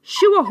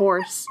 shoe a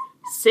horse,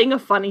 sing a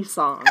funny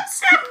song.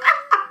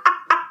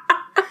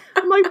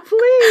 I'm like,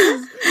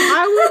 please,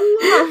 I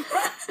would love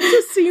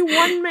to see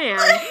one man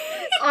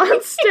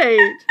on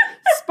stage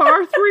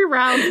spar 3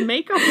 rounds,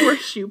 make a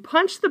horseshoe,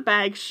 punch the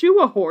bag, shoe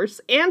a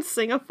horse, and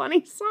sing a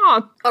funny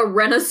song. A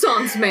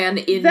Renaissance man,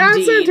 indeed.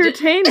 That's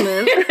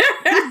entertainment.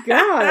 Good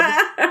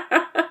God.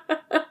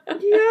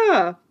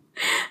 Yeah.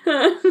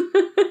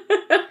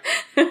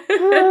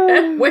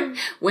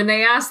 When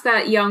they asked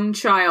that young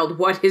child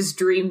what his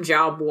dream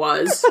job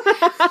was,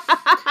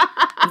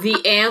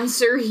 the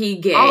answer he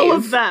gave... All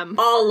of them.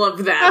 All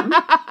of them.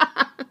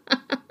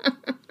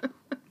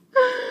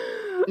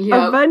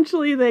 Yep.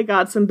 Eventually they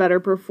got some better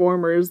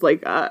performers,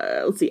 like,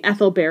 let's see,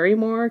 Ethel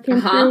Barrymore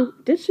came through.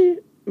 Did she?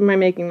 Am I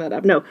making that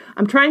up? No,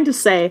 I'm trying to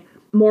say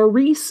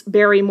Maurice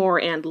Barrymore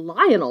and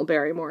Lionel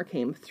Barrymore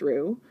came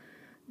through.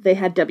 They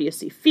had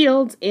W.C.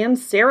 Fields and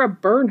Sarah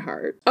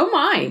Bernhardt. Oh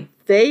my.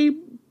 They,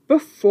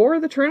 before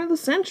the turn of the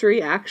century,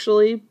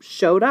 actually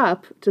showed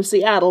up to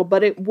Seattle,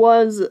 but it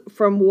was,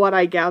 from what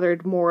I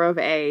gathered, more of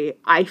a,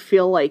 I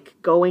feel like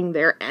going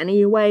there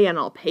anyway and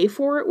I'll pay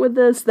for it with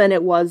this, than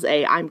it was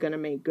a, I'm going to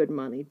make good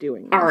money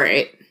doing this. All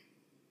right.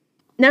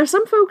 Now,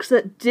 some folks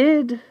that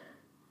did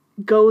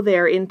go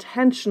there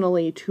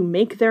intentionally to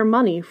make their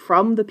money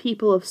from the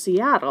people of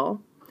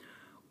Seattle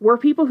were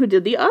people who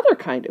did the other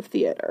kind of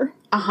theater.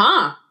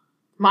 Uh-huh.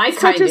 My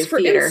Such kind as, of for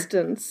theater.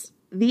 instance,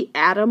 the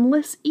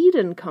Adamless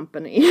Eden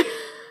Company.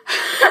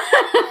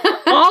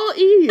 All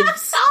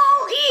Eves.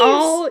 All Eves.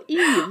 All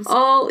Eves.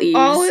 All Eves.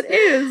 All it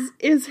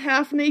is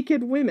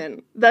half-naked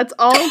women. That's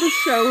all the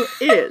show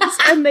is.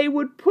 And they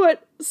would put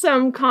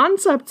some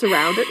concepts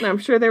around it, and I'm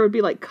sure there would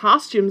be, like,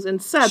 costumes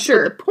and sets,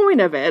 Sure. but the point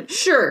of it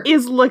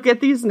is look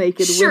at these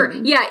naked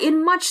women. Yeah,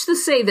 in much the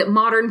say that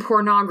modern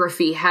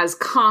pornography has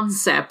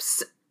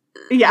concepts,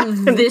 Yeah.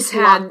 this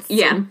had,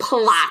 and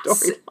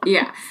plots.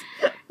 Yeah.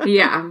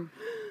 Yeah.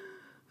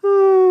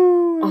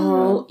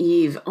 All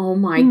Eve. Oh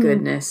my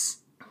goodness.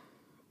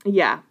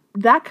 Yeah.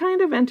 That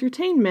kind of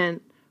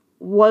entertainment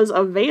was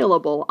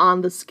available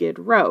on the Skid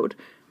Road.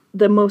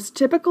 The most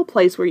typical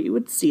place where you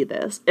would see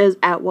this is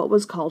at what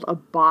was called a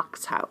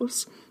box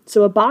house.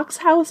 So a box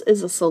house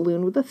is a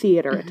saloon with a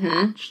theater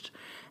attached.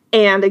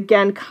 And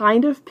again,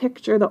 kind of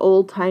picture the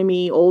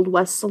old-timey Old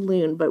West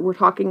saloon, but we're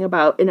talking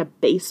about in a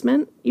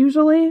basement,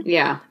 usually.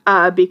 Yeah.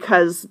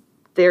 Because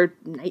they're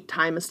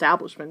nighttime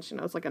establishments, you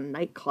know, it's like a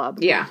nightclub.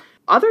 Yeah.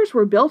 Others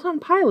were built on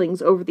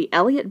pilings over the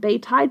Elliott Bay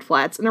tide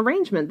flats, an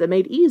arrangement that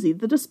made easy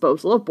the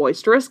disposal of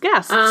boisterous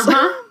guests.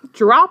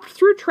 Dropped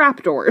through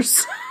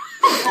trapdoors.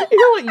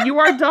 You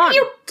are done.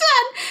 You're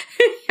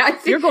done.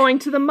 You're going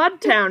to the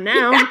mud town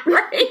now. Yeah,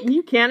 right.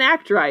 You can't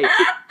act right.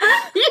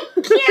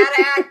 You can't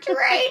act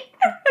right.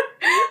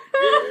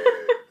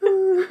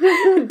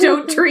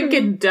 Don't drink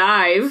and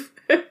dive.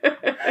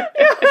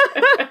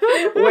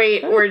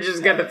 Wait, we're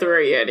just gonna throw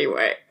you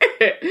anyway.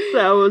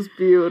 That was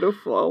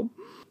beautiful.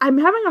 I'm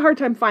having a hard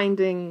time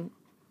finding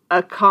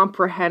a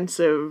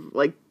comprehensive,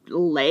 like,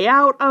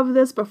 layout of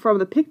this, but from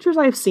the pictures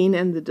I've seen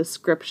and the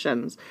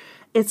descriptions,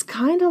 it's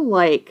kind of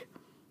like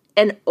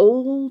an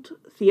old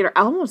theater.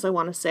 I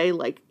want to say,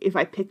 like, if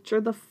I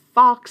picture the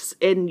Fox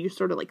and you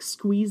sort of like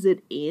squeeze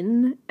it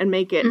in and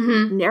make it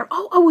narrow.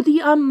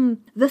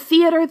 The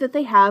theater that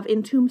they have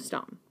in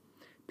Tombstone.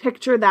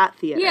 Picture that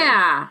theater.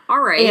 Yeah,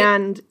 all right.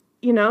 And,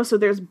 so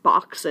there's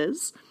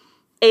boxes.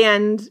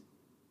 And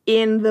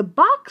in the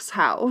box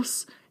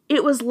house,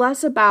 it was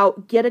less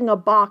about getting a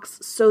box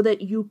so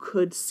that you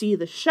could see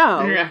the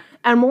show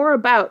and more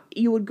about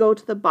you would go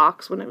to the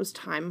box when it was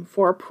time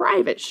for a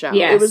private show.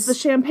 Yes. It was the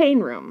champagne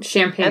room.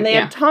 And they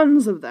had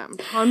tons of them.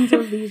 Tons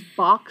of these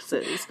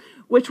boxes,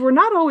 which were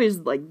not always,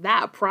 like,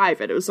 that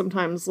private. It was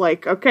sometimes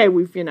like, okay,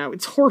 we've,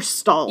 it's horse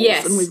stalls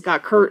and we've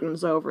got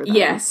curtains over them.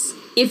 Yes.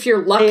 If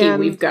you're lucky,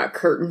 we've got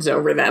curtains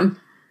over them.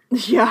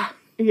 Yeah.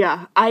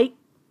 Yeah. I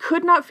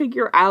could not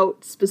figure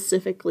out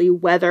specifically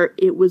whether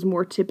it was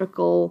more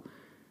typical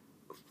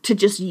to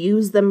just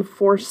use them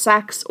for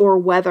sex, or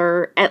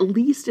whether, at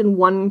least in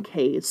one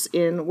case,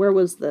 where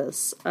was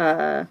this?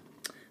 The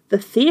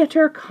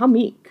Theater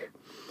Comique,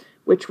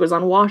 which was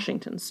on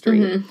Washington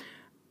Street. Mm-hmm.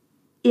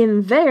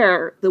 In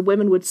there, the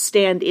women would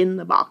stand in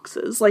the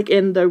boxes, like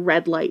in the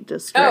red light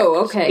district.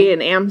 Oh, okay.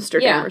 In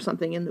Amsterdam or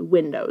something, in the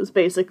windows.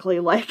 Basically,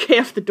 like,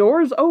 if the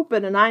door's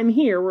open and I'm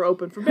here, we're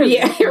open for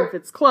business. Yeah. If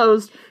it's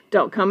closed,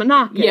 don't come and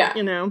knock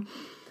it,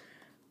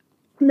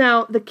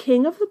 Now, the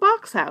king of the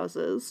box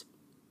houses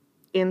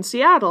in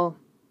Seattle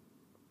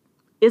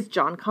is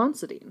John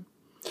Considine.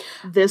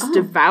 This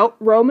devout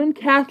Roman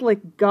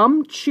Catholic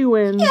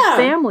gum-chewing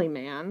family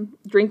man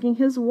drinking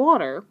his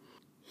water.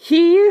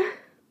 He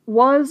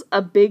was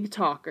a big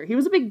talker. He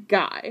was a big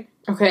guy.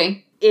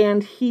 Okay.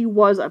 And he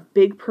was a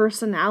big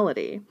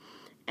personality.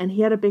 And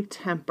he had a big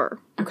temper.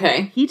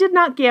 Okay. He did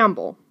not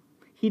gamble.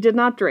 He did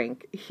not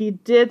drink. He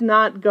did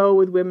not go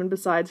with women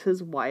besides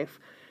his wife.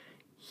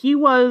 He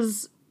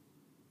was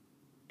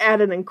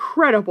at an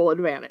incredible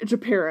advantage,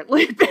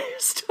 apparently,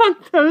 based on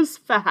those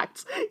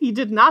facts. He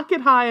did not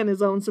get high on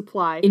his own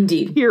supply.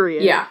 Indeed.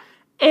 Period. Yeah.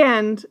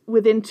 And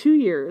within 2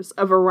 years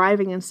of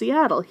arriving in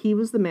Seattle, he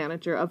was the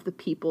manager of the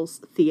People's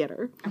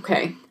Theater.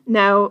 Okay.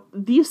 Now,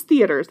 these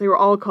theaters, they were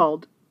all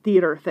called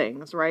theater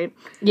things, right?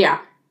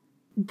 Yeah.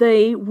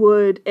 They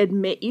would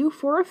admit you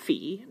for a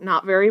fee,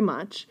 not very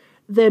much.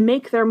 They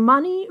make their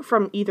money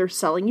from either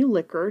selling you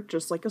liquor,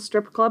 just like a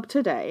strip club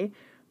today,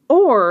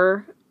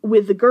 or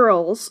with the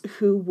girls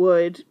who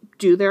would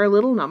do their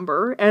little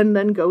number and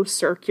then go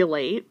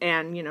circulate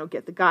and,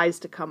 get the guys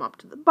to come up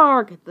to the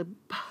bar,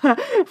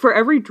 for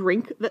every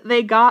drink that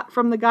they got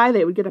from the guy,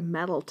 they would get a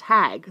metal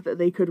tag that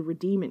they could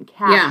redeem in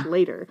cash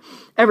later.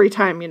 Every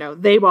time,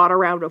 they bought a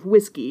round of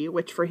whiskey,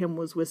 which for him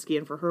was whiskey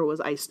and for her was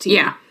iced tea.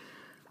 Yeah.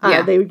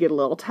 They would get a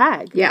little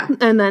tag. Yeah.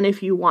 And then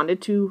if you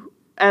wanted to,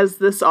 as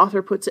this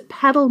author puts it,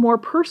 peddle more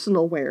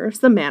personal wares,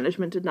 the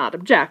management did not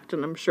object,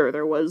 and I'm sure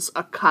there was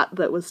a cut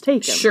that was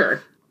taken.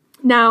 Sure.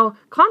 Now,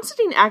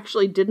 Considine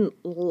actually didn't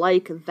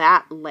like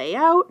that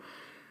layout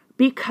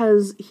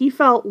because he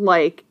felt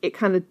like it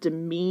kind of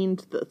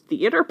demeaned the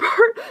theater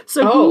part.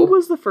 So he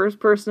was the first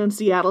person in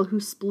Seattle who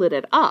split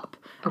it up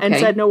and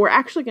said, no, we're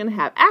actually going to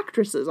have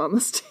actresses on the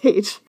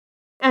stage.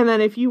 And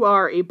then if you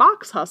are a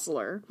box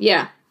hustler,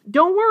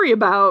 don't worry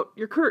about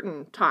your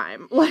curtain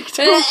time. Like,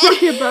 don't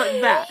worry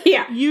about that.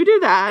 Yeah. You do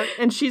that,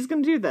 and she's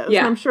going to do this. Yeah.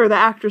 And I'm sure the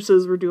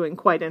actresses were doing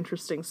quite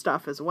interesting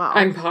stuff as well.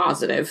 I'm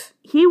positive.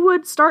 He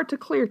would start to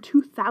clear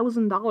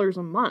 $2,000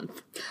 a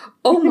month.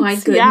 Oh, my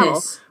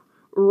goodness.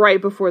 Right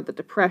before the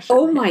Depression.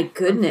 Oh, my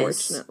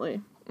goodness.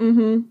 Unfortunately.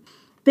 Mm-hmm.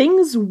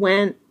 Things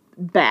went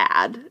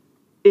bad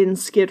in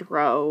Skid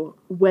Row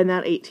when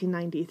that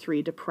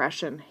 1893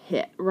 Depression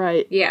hit,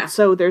 right? Yeah.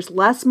 So there's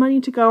less money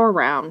to go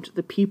around.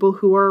 The people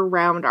who are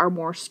around are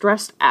more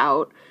stressed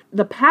out.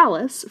 The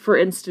Palace, for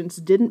instance,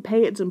 didn't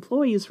pay its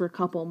employees for a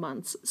couple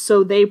months,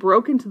 so they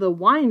broke into the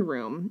wine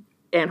room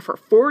and for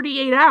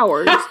 48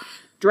 hours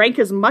drank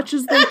as much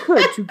as they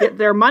could to get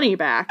their money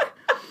back.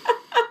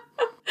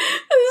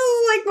 This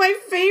is like my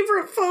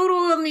favorite photo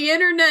on the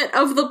internet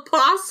of the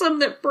possum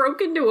that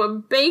broke into a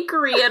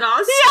bakery in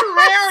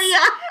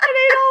Australia. And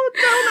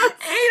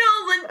ate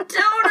all the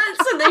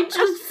donuts. And they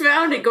just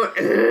found it going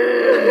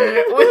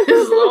with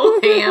his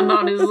little hand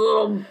on his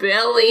little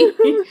belly.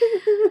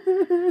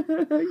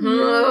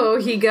 Oh,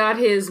 he got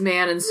his,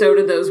 man, and so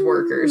did those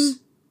workers.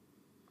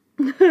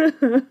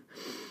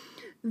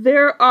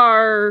 There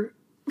are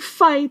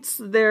fights,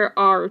 there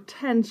are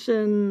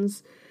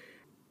tensions.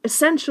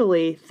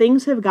 Essentially,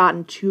 things have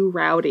gotten too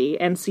rowdy,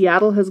 and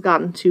Seattle has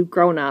gotten too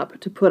grown up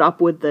to put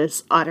up with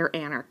this utter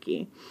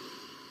anarchy.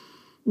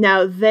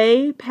 Now,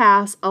 they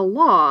pass a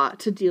law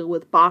to deal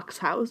with box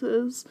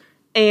houses,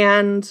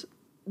 and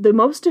the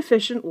most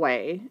efficient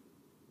way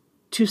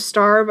to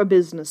starve a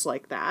business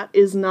like that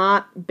is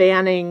not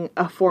banning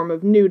a form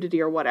of nudity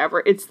or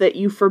whatever. It's that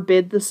you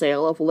forbid the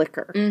sale of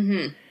liquor.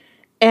 Mm-hmm.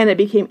 And it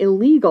became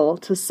illegal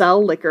to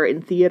sell liquor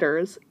in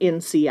theaters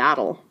in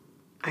Seattle.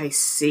 I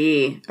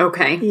see.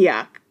 Okay.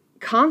 Yeah.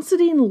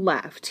 Considine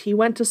left. He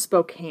went to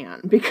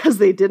Spokane because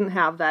they didn't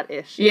have that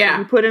issue. Yeah.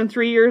 He put in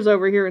 3 years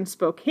over here in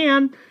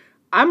Spokane.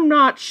 I'm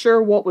not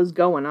sure what was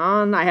going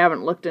on. I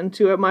haven't looked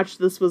into it much.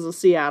 This was a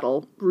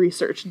Seattle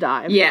research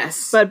dive.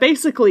 Yes. But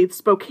basically,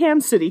 Spokane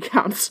City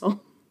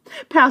Council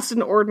passed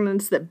an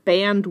ordinance that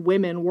banned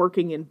women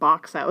working in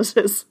box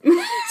houses.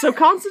 So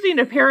Considine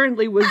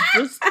apparently was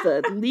just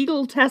the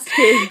legal test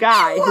case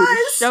guy who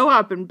would show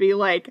up and be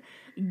like,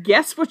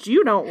 guess what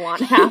you don't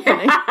want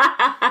happening,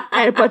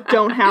 but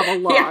don't have a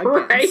law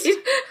against. Right?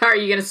 How are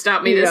you going to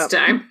stop me this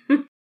time?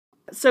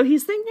 So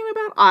he's thinking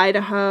about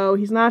Idaho.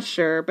 He's not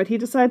sure, but he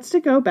decides to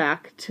go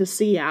back to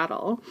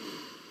Seattle.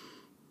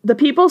 The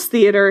People's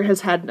Theater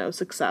has had no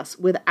success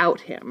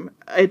without him.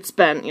 It's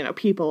been,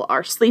 people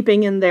are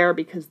sleeping in there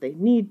because they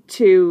need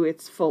to.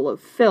 It's full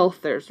of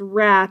filth. There's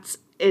rats.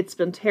 It's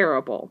been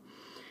terrible.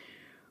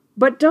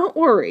 But don't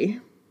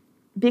worry,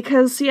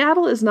 because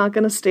Seattle is not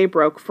going to stay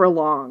broke for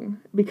long,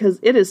 because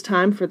it is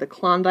time for the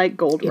Klondike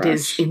Gold Rush. It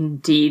is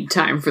indeed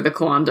time for the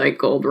Klondike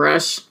Gold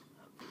Rush.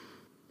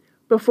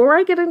 Before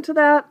I get into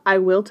that, I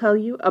will tell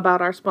you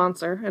about our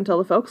sponsor and tell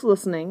the folks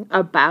listening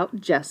about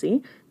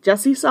Jessie.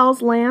 Jessie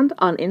sells land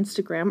on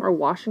Instagram or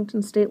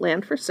Washington State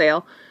Land for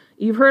Sale.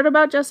 You've heard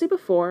about Jessie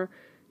before.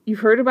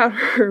 You've heard about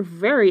her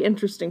very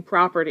interesting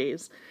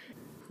properties.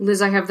 Liz,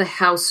 I have the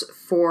house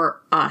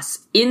for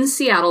us. In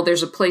Seattle,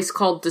 there's a place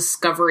called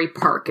Discovery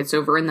Park. It's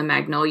over in the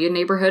Magnolia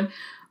neighborhood.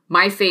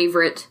 My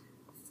favorite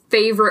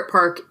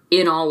park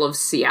in all of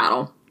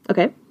Seattle.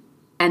 Okay.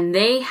 And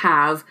they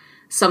have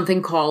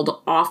something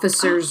called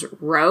Officers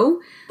Row.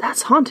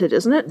 That's haunted,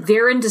 isn't it?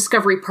 There in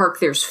Discovery Park,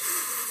 there's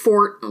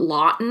Fort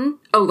Lawton.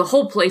 Oh, the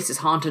whole place is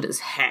haunted as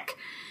heck.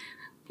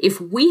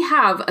 If we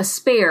have a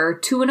spare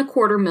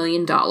 $2.25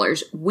 million,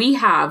 we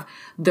have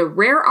the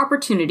rare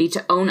opportunity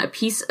to own a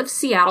piece of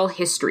Seattle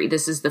history.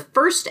 This is the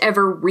first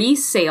ever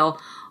resale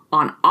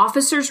on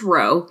Officers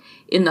Row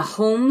in the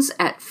homes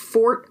at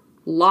Fort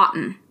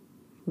Lawton.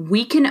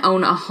 We can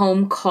own a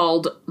home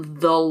called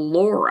the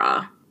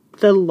Laura.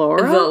 The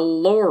Laura? The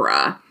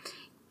Laura.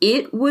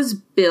 It was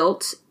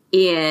built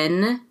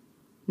in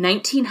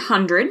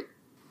 1900.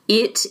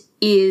 It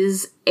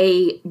is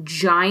a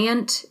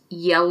giant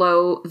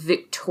yellow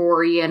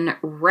Victorian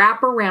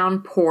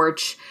wraparound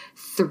porch,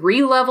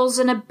 3 levels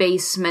and a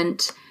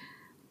basement.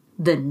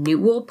 The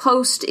newel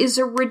post is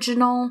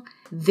original.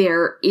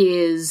 There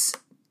is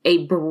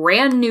a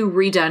brand new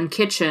redone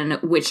kitchen,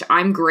 which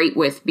I'm great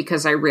with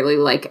because I really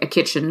like a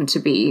kitchen to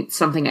be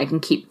something I can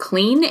keep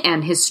clean,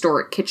 and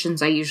historic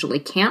kitchens I usually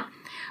can't.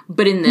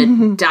 But in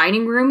the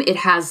dining room, it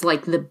has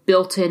like the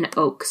built-in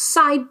oak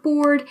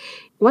sideboard.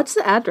 What's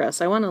the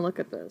address? I want to look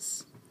at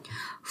this.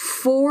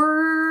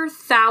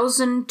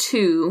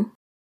 4002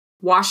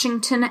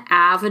 Washington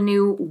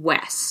Avenue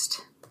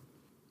West.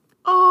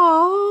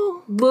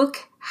 Oh,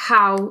 look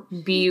how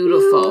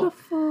beautiful.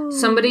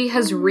 Somebody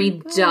has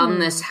redone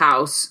this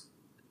house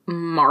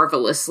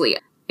marvelously.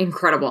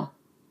 Incredible.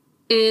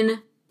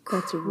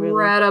 That's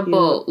really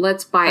cute.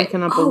 Let's buy it. I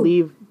cannot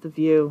believe the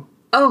view.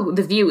 Oh,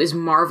 the view is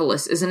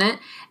marvelous, isn't it?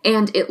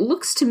 And it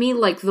looks to me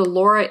like the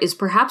Laura is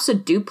perhaps a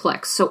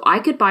duplex, so I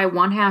could buy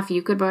one half,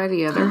 you could buy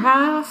the other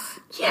half.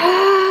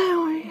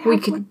 Yeah, we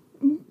could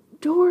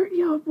door,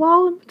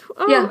 wall in between.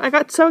 Oh, yeah. I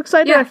got so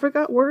excited I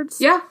forgot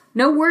words. Yeah,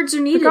 no words are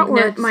needed,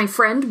 words. My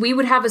friend. We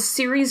would have a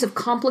series of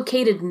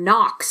complicated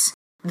knocks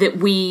that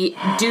we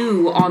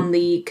do on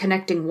the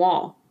connecting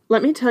wall.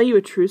 Let me tell you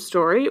a true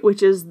story,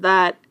 which is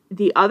that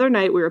the other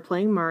night we were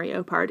playing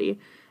Mario Party,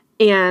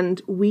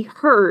 and we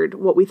heard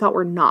what we thought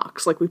were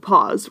knocks. Like, we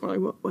paused. We're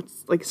like,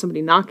 what's, like,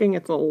 somebody knocking?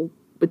 It's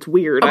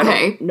weird. Okay.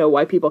 I don't know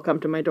why people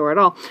come to my door at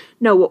all.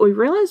 No, what we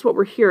realized what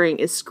we're hearing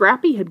is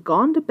Scrappy had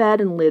gone to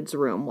bed in Lid's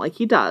room, like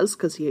he does,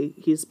 because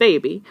he's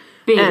baby.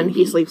 And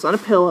he sleeps on a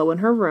pillow in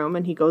her room,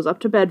 and he goes up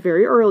to bed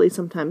very early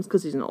sometimes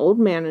because he's an old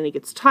man and he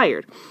gets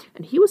tired.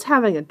 And he was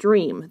having a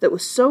dream that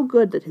was so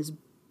good that his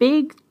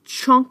big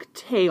chunk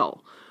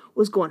tail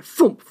was going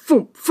foomp,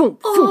 foomp,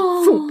 foomp,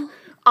 foomp, foomp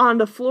on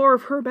the floor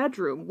of her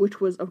bedroom, which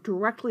was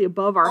directly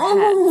above our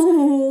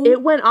heads.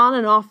 It went on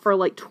and off for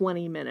like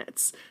 20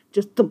 minutes.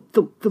 Just thump,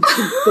 thump, thump,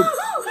 thump, thump.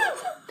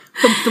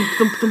 Thump, thump,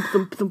 thump, thump,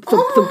 thump, thump,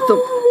 thump, thump,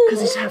 thump.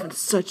 Because he's having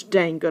such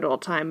dang good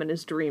old time in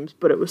his dreams,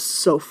 but it was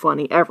so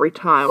funny every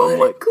time. I'm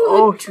like,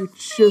 oh, you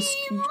just...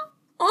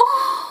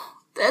 Oh,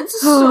 that's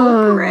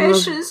so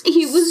precious.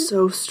 He was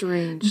so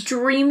strange.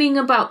 Dreaming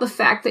about the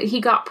fact that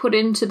he got put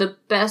into the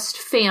best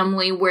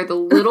family where the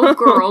little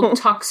girl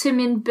tucks him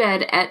in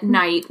bed at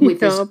night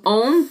with his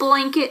own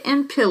blanket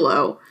and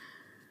pillow.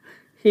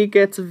 He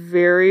gets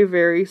very,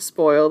 very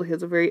spoiled. He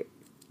has a very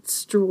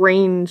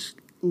strange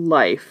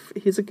life.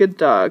 He's a good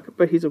dog,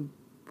 but he's a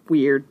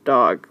weird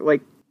dog.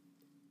 Like,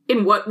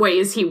 in what way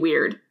is he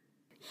weird?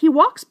 He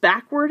walks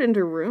backward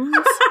into rooms,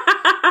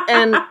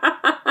 and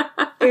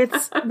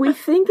We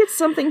think it's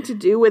something to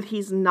do with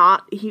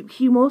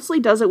he mostly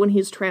does it when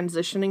he's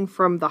transitioning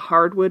from the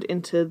hardwood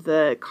into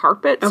the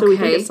carpet. So we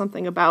think it's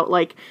something about,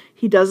 like,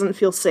 he doesn't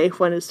feel safe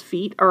when his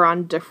feet are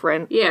on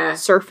different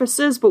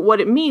surfaces. But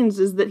what it means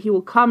is that he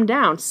will come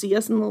down, see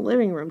us in the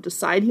living room,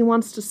 decide he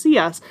wants to see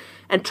us,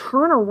 and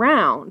turn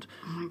around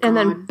and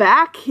then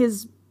back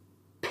his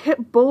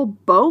pit bull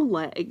bow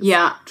legs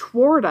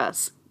toward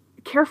us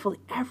carefully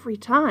every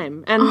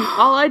time. And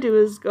all I do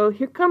is go,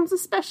 here comes a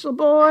special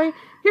boy,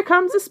 here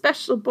comes a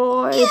special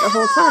boy, the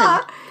whole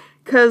time.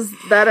 Because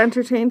that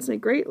entertains me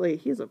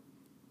greatly.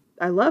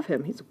 I love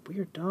him. He's a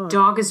weird dog.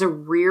 Dog is a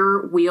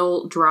rear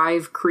wheel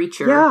drive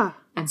creature. Yeah.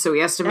 And so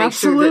he has to make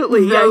sure that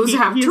those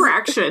have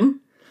traction.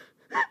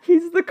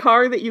 He's the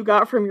car that you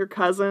got from your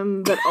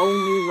cousin that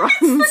only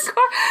runs. The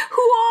car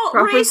who all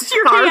raised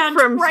your hand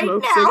from right now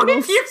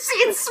signals. If you've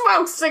seen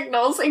smoke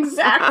signals.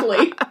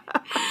 Exactly.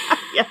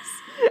 Yes.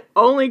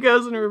 Only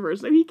goes in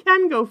reverse. He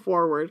can go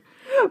forward,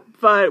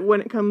 but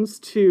when it comes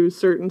to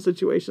certain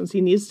situations,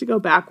 he needs to go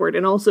backward.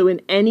 And also in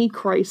any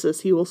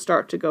crisis, he will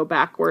start to go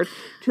backward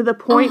to the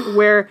point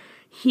where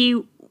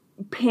he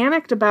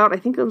panicked about, I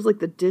think it was like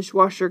the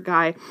dishwasher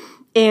guy,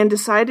 and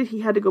decided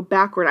he had to go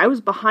backward. I was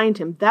behind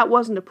him. That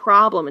wasn't a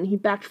problem. And he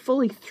backed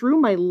fully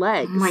through my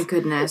legs. Oh my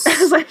goodness.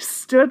 As I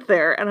stood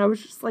there, and I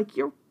was just like,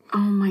 oh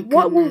my goodness.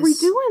 What were we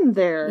doing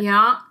there?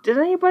 Yeah. Did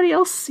anybody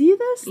else see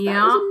this? Yeah.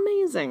 That was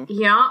amazing.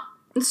 Yeah.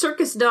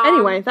 Circus dog.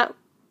 Anyway, that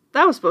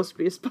was supposed to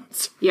be a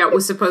sponsor. Yeah, it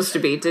was supposed to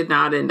be. Did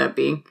not end up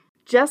being.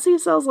 Jesse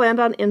sells land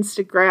on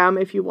Instagram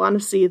if you want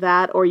to see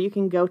that, or you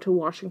can go to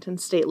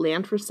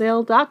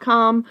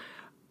WashingtonStateLandForSale.com.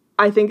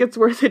 I think it's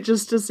worth it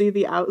just to see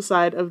the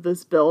outside of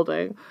this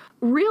building.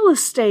 Real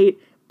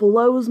estate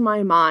blows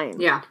my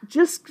mind. Yeah.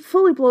 Just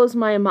fully blows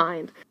my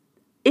mind.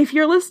 If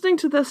you're listening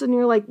to this and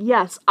you're like,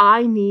 yes,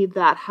 I need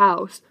that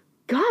house,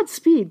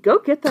 Godspeed, go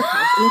get that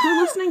house. And if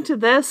you're listening to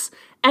this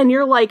and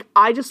you're like,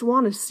 I just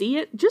want to see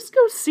it, just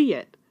go see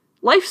it.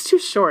 Life's too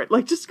short.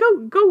 Like, just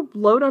go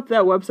load up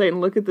that website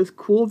and look at this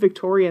cool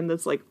Victorian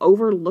that's, like,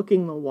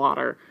 overlooking the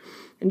water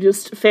and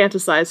just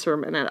fantasize for a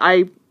minute.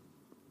 I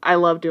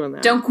love doing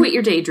that. Don't quit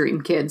your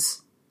daydream,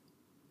 kids.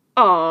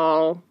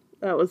 Oh,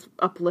 that was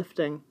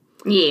uplifting.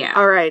 Yeah.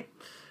 All right.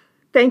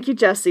 Thank you,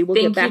 Jesse.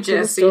 We'll get back to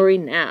the story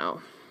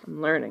now.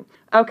 I'm learning.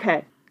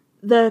 Okay.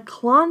 The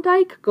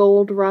Klondike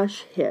Gold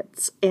Rush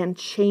hits and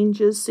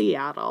changes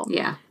Seattle.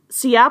 Yeah.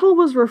 Seattle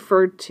was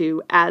referred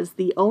to as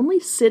the only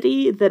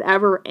city that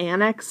ever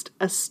annexed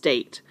a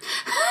state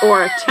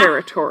or a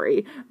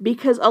territory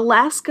because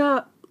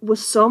Alaska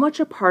was so much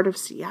a part of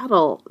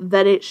Seattle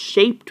that it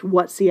shaped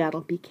what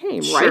Seattle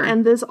became, right?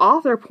 And this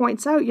author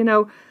points out,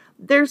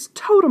 there's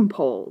totem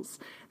poles,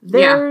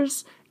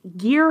 there's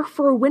gear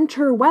for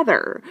winter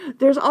weather,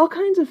 there's all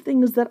kinds of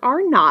things that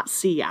are not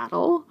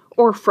Seattle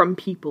or from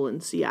people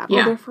in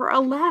Seattle. They're for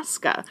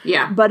Alaska.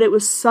 Yeah. But it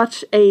was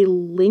such a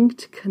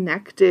linked,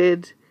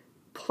 connected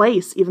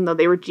place, even though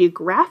they were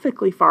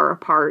geographically far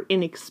apart,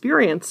 in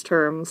experience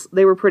terms,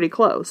 they were pretty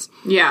close.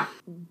 Yeah.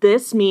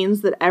 This means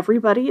that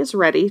everybody is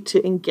ready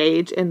to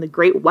engage in the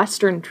great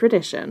Western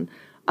tradition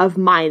of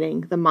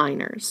mining the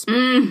miners.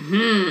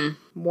 Mm-hmm.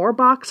 More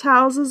box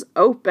houses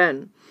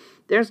open.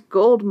 There's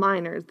gold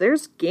miners.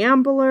 There's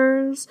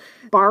gamblers.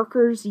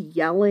 Barkers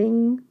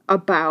yelling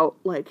about,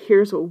 like,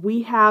 here's what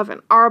we have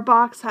in our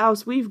box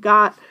house. We've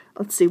got,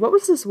 let's see, what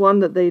was this one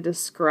that they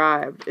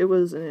described? It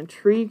was an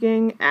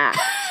intriguing act.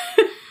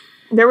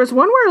 There was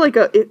one where, like,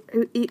 it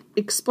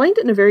explained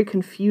it in a very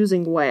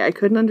confusing way. I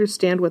couldn't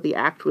understand what the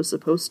act was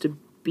supposed to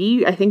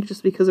be. I think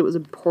just because it was a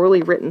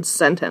poorly written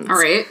sentence. All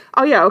right.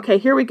 Oh, yeah, okay,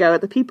 here we go.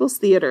 At the People's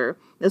Theater,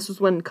 this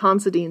was when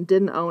Considine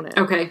didn't own it.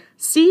 Okay.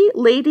 See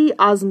Lady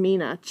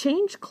Osmina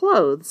change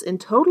clothes in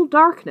total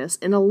darkness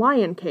in a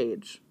lion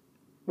cage.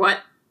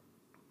 What?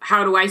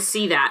 How do I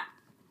see that?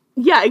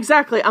 Yeah,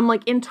 exactly. I'm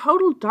like, in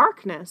total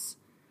darkness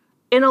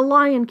in a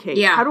lion cage.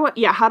 Yeah. How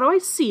do I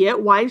see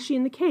it? Why is she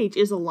in the cage?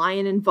 Is a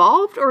lion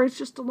involved, or is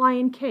just a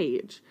lion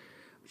cage?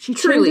 She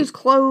changes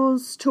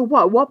clothes to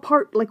what? What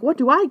part, like, what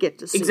do I get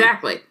to see?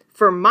 Exactly.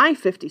 For my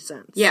 50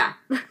 cents. Yeah.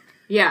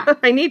 Yeah.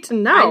 I need to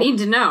know. I need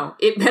to know.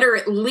 It better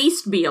at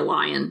least be a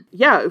lion.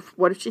 Yeah,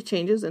 what if she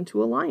changes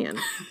into a lion?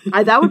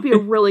 That would be a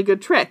really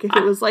good trick. If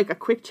it was like a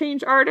quick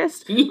change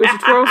artist, where she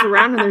twirls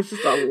around and there's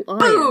just a lion.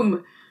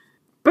 Boom!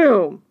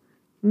 Boom.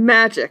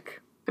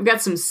 Magic. I've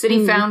got some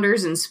city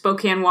founders in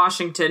Spokane,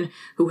 Washington,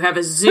 who have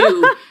a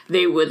zoo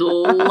they would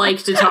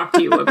like to talk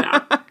to you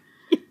about.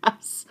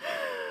 Yes.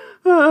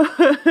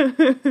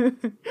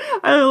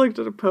 I looked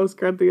at a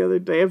postcard the other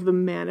day of the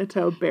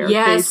Manitou bear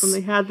cage when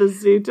they had the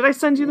zoo. Did I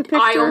send you the picture?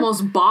 I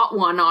almost bought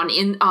one on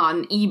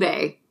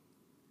eBay.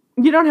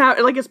 You don't have,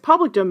 like, it's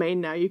public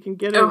domain now. You can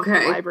get it in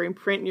the library and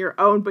print your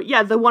own. But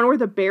yeah, the one where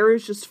the bear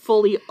is just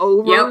fully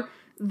over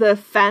the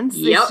fence.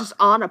 It's just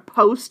on a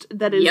post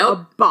that is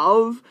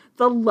above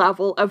the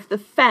level of the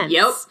fence.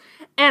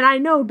 And I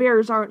know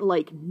bears aren't,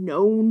 like,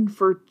 known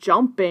for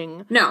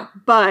jumping. No.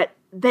 But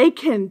they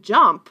can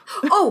jump.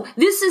 Oh,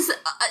 this is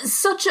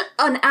such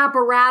an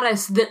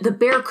apparatus that the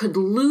bear could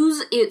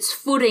lose its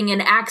footing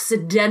and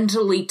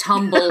accidentally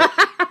tumble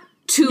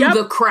to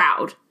the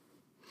crowd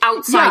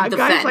outside the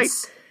fence. Like,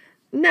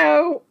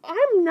 no,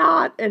 I'm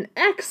not an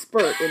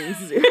expert in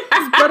zoos,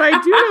 but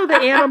I do know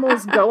the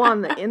animals go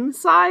on the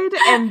inside,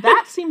 and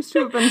that seems to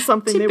have been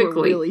something they were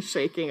really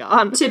shaking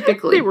on.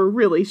 Typically. They were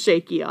really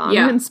shaky on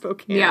in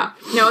Spokane. Yeah.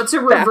 No, it's a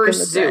reverse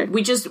zoo.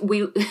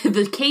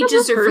 The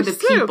cages are for the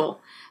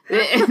people.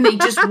 And they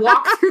just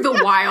walk through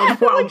the wild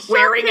while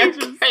wearing a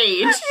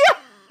cage. Yeah.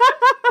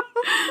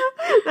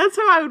 That's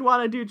how I would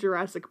want to do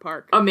Jurassic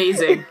Park.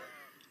 Amazing.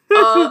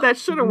 That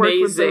should have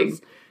worked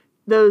with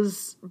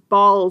those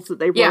balls that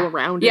they roll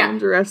around in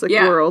Jurassic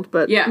World,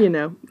 but, you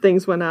know,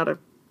 things went out of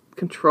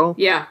control.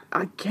 Yeah.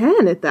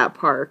 Again at that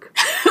park.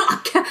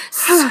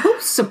 So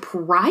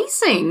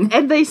surprising.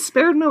 And they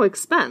spared no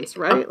expense,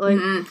 right?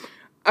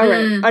 All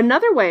right.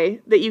 Another way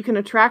that you can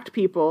attract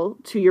people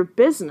to your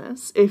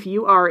business if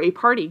you are a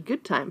party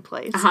good time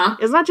place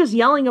is not just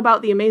yelling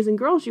about the amazing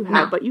girls you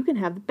have, but you can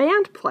have the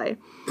band play.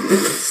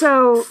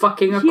 So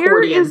fucking accordion.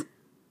 Here is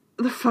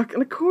the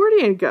fucking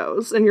accordion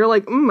goes, and you're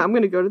like, I'm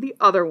going to go to the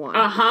other one.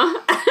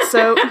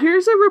 So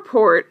here's a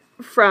report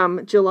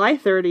from July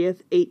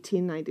 30th,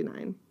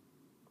 1899.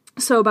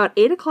 So about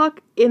 8 o'clock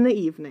in the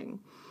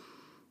evening,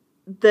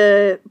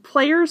 the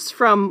players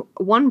from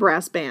one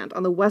brass band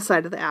on the west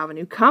side of the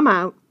avenue come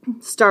out,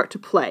 start to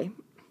play.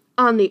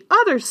 On the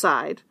other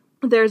side,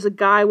 there's a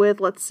guy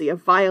with, a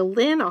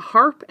violin, a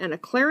harp, and a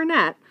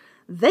clarinet.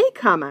 They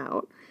come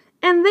out,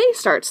 and they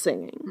start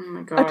singing. Oh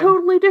my God. A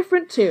totally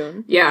different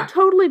tune. Yeah. A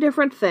totally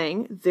different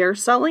thing. They're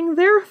selling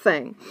their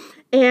thing.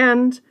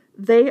 And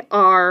they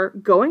are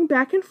going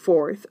back and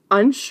forth,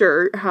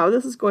 unsure how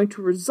this is going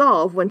to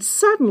resolve, when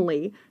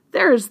suddenly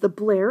there is the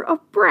blare of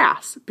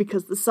brass,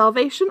 because the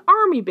Salvation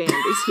Army band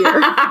is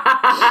here.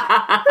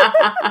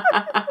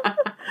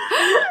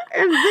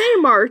 And they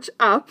march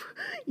up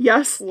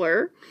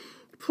Yesler,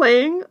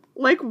 playing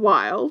like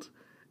wild,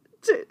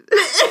 to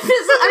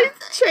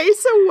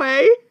chase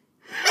away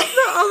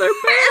the other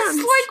bands. It's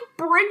like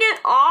Bring It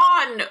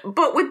On,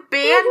 but with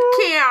band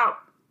camp.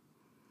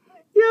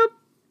 Yep.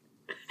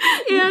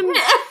 And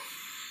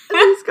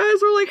these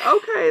guys are like,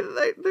 okay,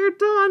 they're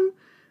done.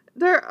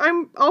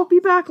 I'll be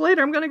back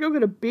later. I'm gonna go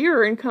get a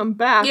beer and come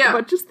back. Yeah.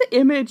 But just the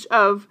image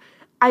of,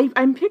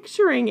 I'm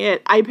picturing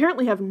it. I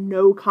apparently have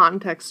no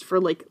context for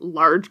like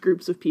large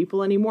groups of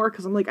people anymore,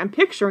 because I'm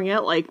picturing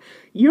it like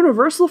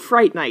Universal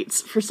Fright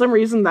Nights. For some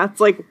reason, that's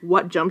like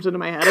what jumped into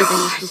my head. I think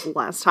it's just the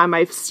last time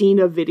I've seen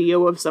a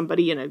video of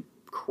somebody in a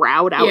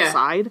crowd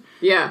outside.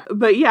 Yeah.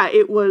 But yeah,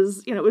 it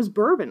was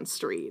Bourbon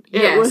Street.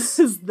 It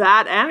was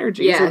that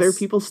energy. Yes. So there are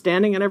people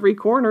standing at every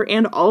corner,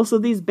 and also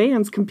these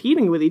bands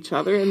competing with each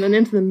other, and then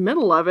into the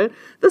middle of it,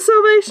 the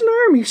Salvation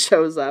Army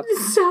shows up.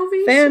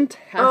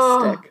 Fantastic.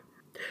 Oh.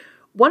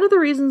 One of the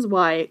reasons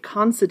why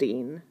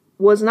Considine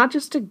was not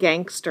just a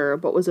gangster,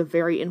 but was a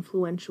very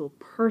influential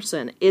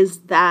person, is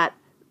that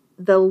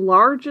the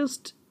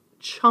largest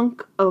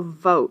chunk of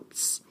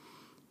votes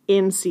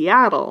in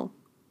Seattle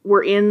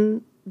were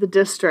in the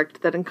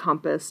district that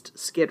encompassed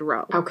Skid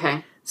Row.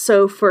 Okay.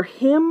 So for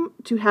him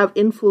to have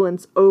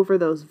influence over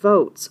those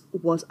votes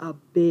was a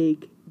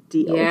big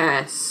deal.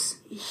 Yes.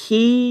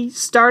 He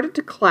started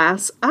to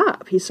class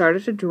up. He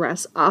started to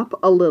dress up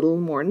a little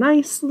more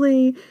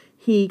nicely.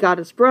 He got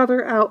his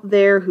brother out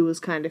there, who was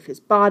kind of his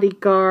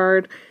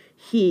bodyguard.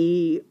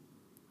 He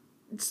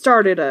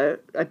started a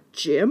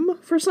gym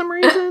for some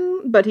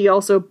reason, but he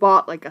also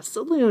bought like a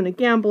saloon, a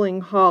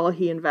gambling hall.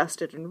 He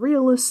invested in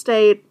real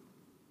estate.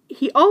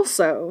 He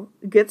also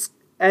gets,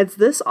 as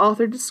this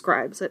author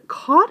describes it,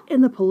 caught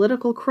in the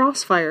political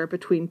crossfire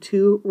between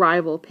two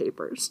rival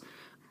papers.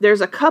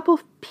 There's a couple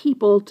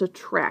people to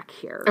track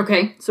here.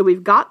 Okay. So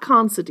we've got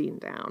Considine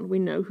down. We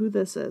know who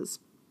this is.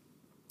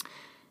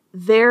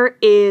 There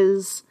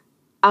is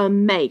a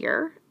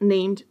mayor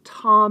named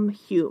Tom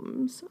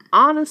Humes.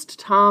 Honest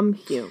Tom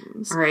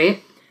Humes. All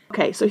right.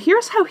 Okay, so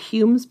here's how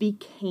Humes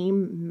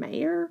became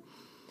mayor.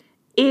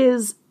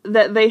 Is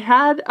that they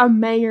had a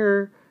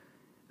mayor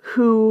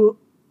who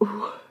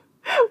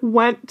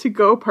went to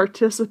go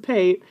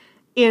participate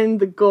in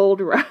the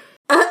gold rush.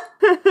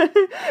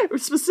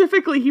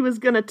 Specifically, he was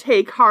going to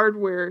take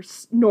hardware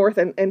north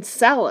and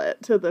sell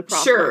it to the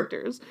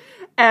prospectors. Sure.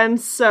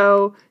 And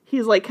so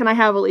he's like, can I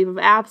have a leave of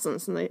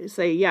absence? And they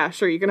say, yeah,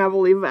 sure, you can have a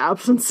leave of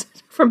absence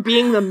from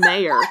being the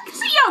mayor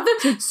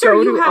to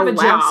go to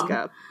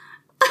Alaska.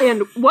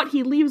 And what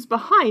he leaves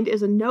behind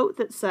is a note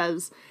that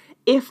says,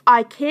 if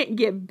I can't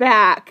get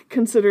back,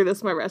 consider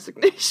this my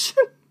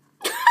resignation.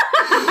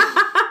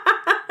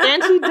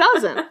 And he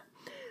doesn't.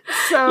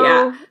 So,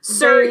 yeah.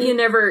 Sir, you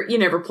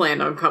never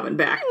planned on coming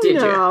back, did you?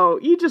 No,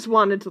 you just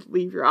wanted to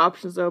leave your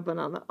options open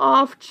on the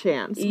off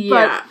chance. Yeah.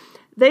 But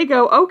they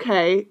go,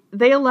 okay,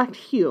 they elect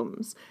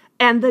Humes.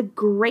 And the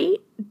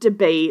great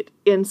debate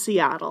in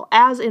Seattle,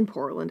 as in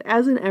Portland,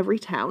 as in every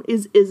town,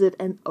 is it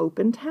an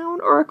open town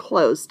or a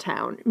closed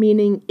town?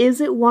 Meaning, is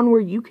it one where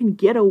you can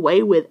get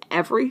away with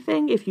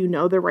everything if you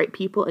know the right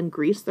people and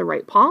grease the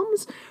right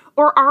palms?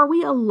 Or are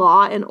we a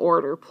law and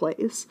order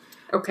place?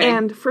 Okay.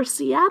 And for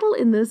Seattle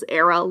in this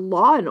era,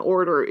 law and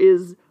order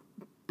is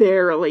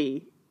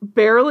barely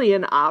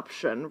an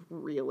option,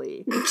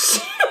 really.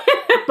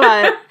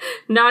 But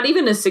not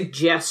even a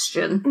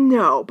suggestion.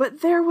 No,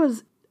 but there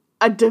was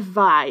a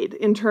divide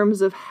in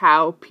terms of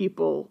how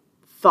people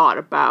thought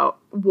about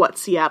what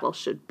Seattle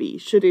should be.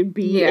 Should it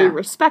be a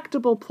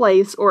respectable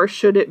place, or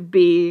should it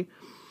be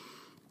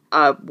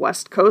a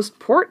West Coast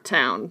port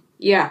town?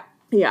 Yeah.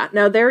 Yeah.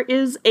 Now, there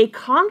is a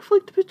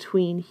conflict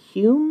between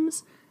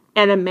Humes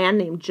and a man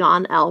named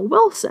John L.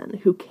 Wilson,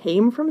 who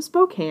came from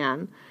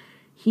Spokane.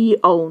 He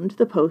owned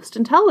the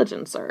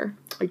Post-Intelligencer.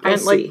 Again, I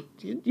see.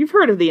 You've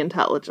heard of the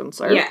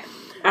Intelligencer. Yeah.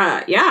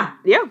 Yeah.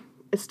 Yeah.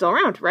 It's still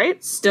around,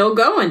 right? Still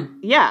going.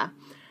 Yeah.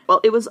 Well,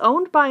 it was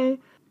owned by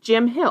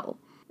Jim Hill.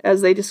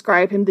 As they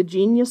describe him, the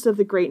genius of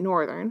the Great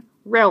Northern.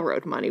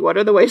 Railroad money. What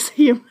are the ways that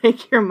you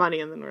make your money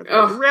in the North?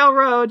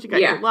 Railroad, you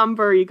got your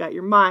lumber, you got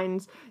your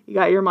mines, you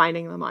got your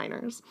mining the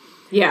miners.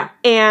 Yeah.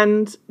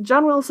 And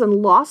John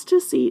Wilson lost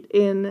his seat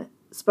in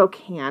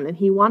Spokane, and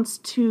he wants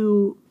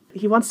to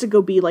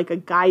go be like a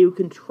guy who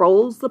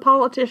controls the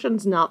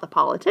politicians, not the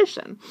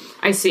politician.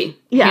 I see.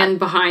 Yeah. Hand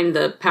behind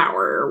the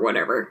power or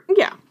whatever.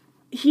 Yeah.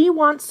 He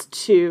wants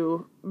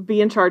to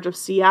be in charge of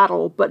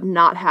Seattle, but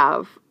not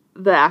have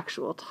the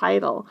actual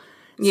title.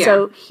 Yeah.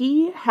 So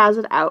he has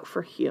it out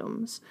for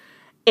Humes.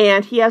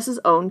 And he has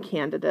his own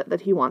candidate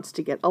that he wants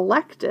to get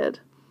elected.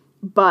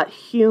 But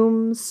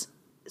Humes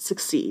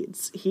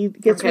succeeds. He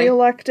gets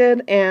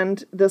reelected,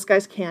 and this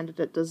guy's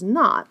candidate does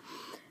not.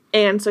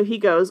 And so he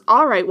goes,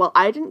 all right, well,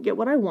 I didn't get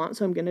what I want,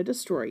 so I'm going to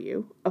destroy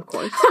you, of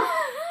course.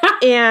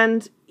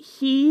 And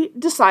he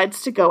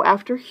decides to go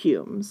after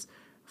Humes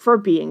for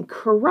being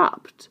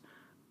corrupt.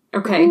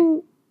 Okay.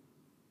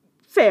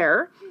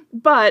 Fair,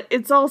 but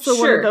it's also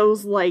one of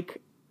those,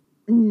 like,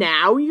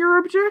 now you're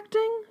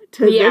objecting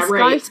to this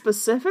guy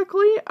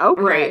specifically?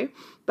 Okay. Right.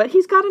 But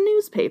he's got a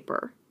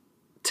newspaper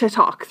to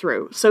talk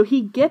through. So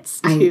he gets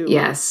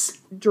to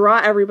draw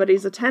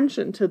everybody's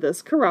attention to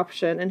this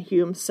corruption, and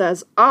Humes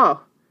says,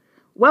 oh,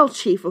 well,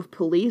 Chief of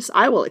Police,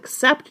 I will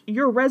accept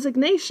your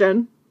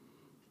resignation.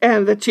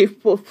 And the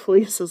Chief of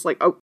Police is like,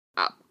 oh,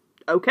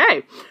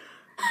 okay.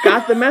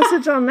 Got the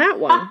message on that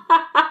one.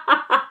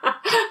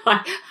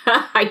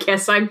 I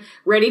guess I'm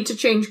ready to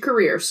change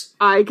careers.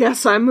 I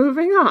guess I'm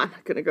moving on.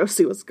 I'm going to go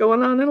see what's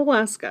going on in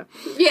Alaska.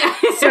 Yeah.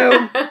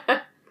 So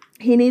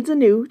he needs a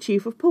new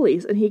chief of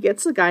police, and he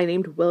gets a guy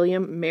named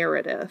William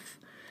Meredith.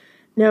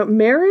 Now,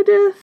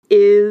 Meredith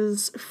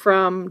is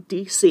from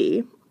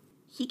D.C.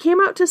 He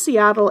came out to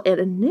Seattle and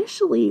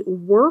initially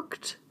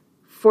worked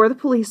for the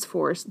police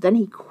force. Then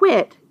he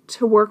quit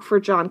to work for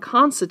John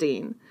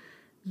Considine.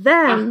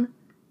 Then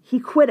he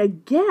quit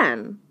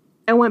again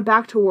and went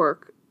back to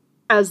work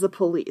as the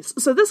police.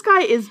 So this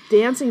guy is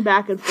dancing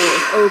back and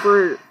forth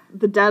over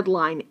the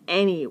deadline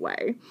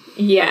anyway.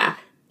 Yeah.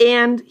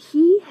 And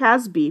he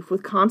has beef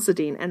with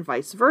Considine and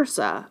vice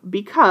versa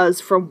because,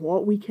 from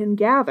what we can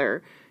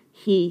gather,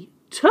 he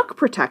took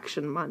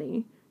protection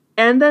money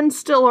and then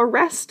still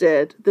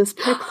arrested this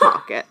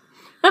pickpocket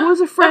who was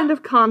a friend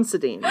of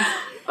Considine's.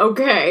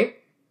 Okay.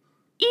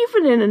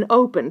 Even in an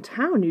open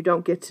town, you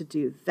don't get to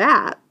do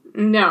that.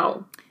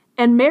 No.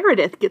 And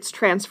Meredith gets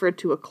transferred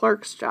to a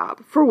clerk's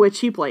job, for which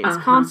he blames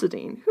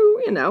Considine,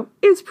 who,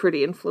 is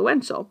pretty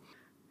influential.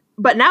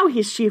 But now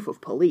he's chief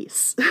of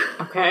police.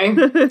 Okay.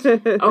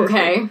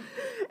 Okay.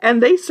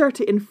 And they start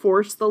to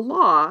enforce the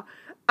law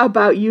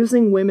about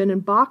using women in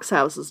box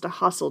houses to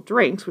hustle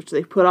drinks, which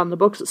they put on the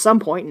books at some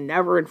point and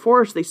never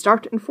enforced. They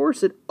start to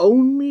enforce it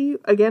only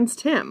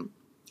against him.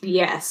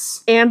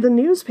 Yes. And the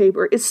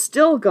newspaper is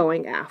still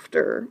going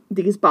after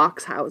these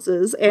box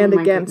houses and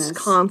against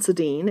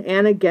Considine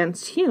and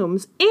against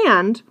Humes.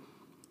 And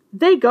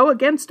they go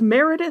against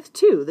Meredith,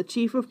 too, the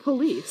chief of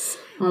police.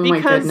 Oh,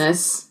 my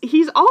goodness.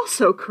 He's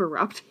also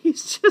corrupt.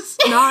 He's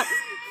just not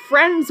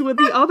friends with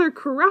the other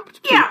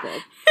corrupt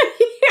people.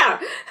 Yeah.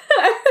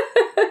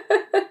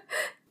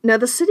 Now,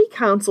 the city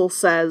council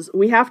says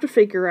we have to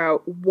figure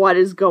out what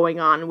is going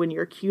on when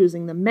you're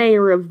accusing the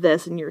mayor of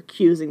this and you're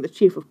accusing the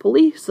chief of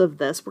police of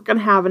this. We're going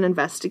to have an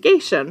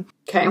investigation.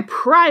 Okay. A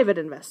private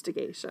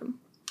investigation.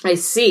 I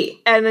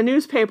see. And the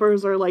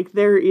newspapers are like,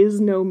 there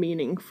is no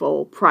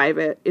meaningful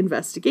private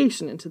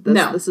investigation into this.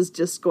 No. This is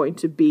just going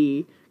to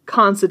be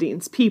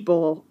Considine's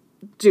people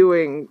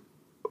doing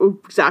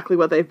exactly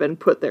what they've been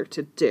put there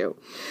to do.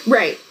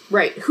 Right,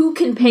 right. Who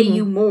can pay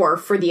you more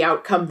for the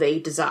outcome they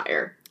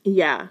desire?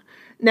 Yeah.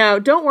 Now,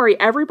 don't worry,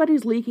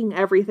 everybody's leaking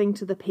everything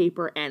to the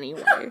paper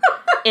anyway.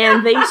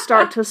 And they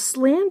start to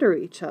slander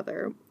each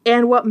other.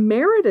 And what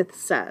Meredith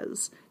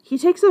says, he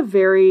takes a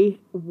very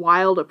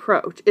wild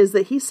approach, is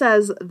that he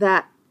says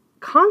that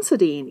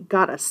Considine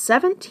got a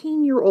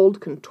 17-year-old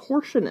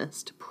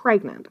contortionist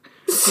pregnant.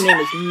 Her name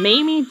is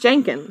Mamie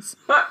Jenkins.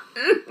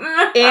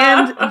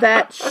 And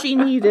that she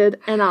needed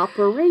an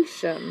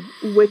operation,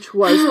 which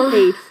was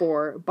paid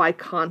for by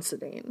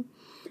Considine.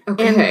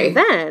 Okay. And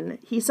then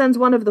he sends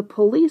one of the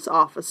police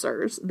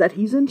officers that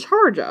he's in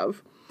charge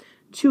of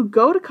to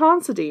go to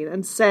Considine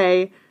and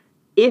say,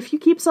 if you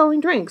keep selling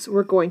drinks,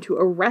 we're going to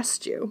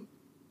arrest you.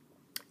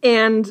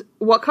 And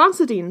what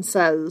Considine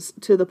says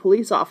to the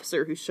police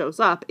officer who shows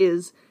up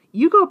is,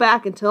 you go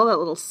back and tell that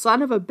little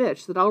son of a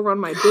bitch that I'll run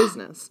my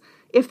business.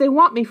 If they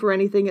want me for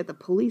anything at the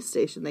police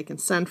station, they can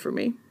send for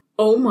me.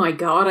 Oh my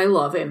God, I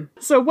love him.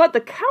 So what the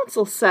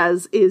council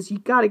says is, you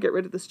got to get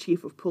rid of this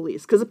chief of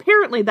police. Because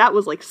apparently that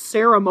was like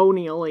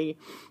ceremonially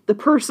the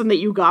person that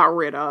you got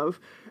rid of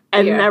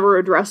and never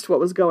addressed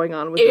what was going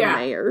on with the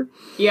mayor.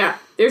 Yeah,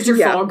 there's your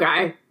fall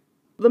guy.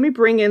 Let me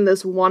bring in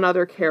this one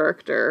other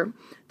character,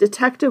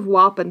 Detective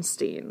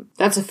Wappenstein.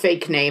 That's a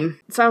fake name.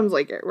 Sounds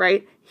like it,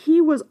 right?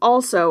 He was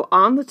also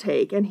on the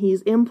take, and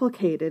he's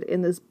implicated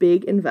in this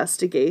big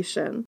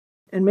investigation.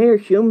 And Mayor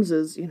Humes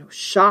is,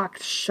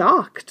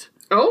 shocked.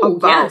 Oh,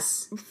 about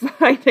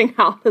finding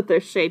out that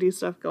there's shady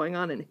stuff going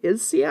on in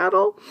his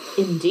Seattle.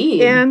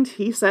 Indeed. And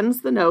he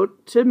sends the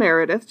note to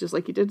Meredith, just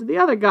like he did to the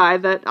other guy,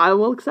 that I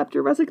will accept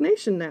your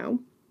resignation now.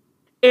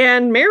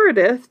 And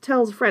Meredith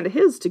tells a friend of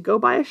his to go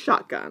buy a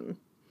shotgun.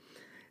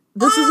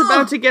 This is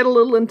about to get a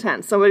little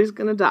intense. Somebody's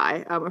going to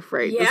die, I'm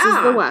afraid. Yeah. This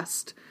is the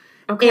West.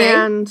 Okay.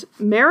 And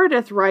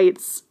Meredith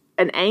writes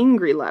an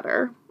angry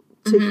letter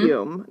to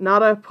Hume,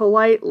 not a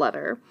polite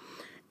letter.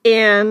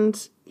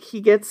 And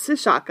he gets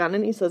his shotgun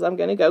and he says, I'm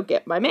going to go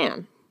get my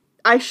man.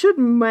 I should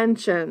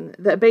mention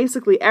that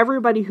basically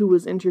everybody who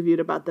was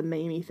interviewed about the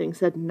Mamie thing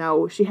said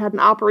no, she had an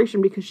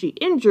operation because she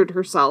injured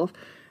herself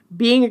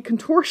being a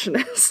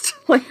contortionist.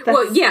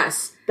 Well,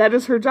 yes. That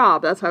is her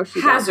job. That's how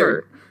she got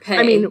hurt. Pay.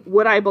 I mean,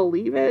 would I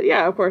believe it?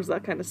 Yeah, of course,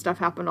 that kind of stuff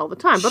happened all the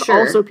time. But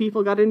also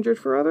people got injured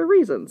for other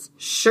reasons.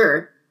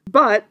 Sure.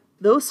 But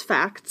those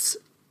facts,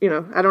 I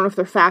don't know if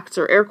they're facts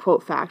or air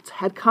quote facts,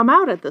 had come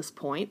out at this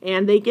point,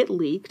 and they get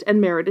leaked,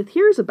 and Meredith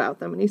hears about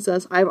them, and he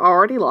says, I've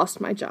already lost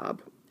my job,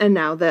 and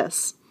now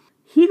this.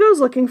 He goes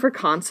looking for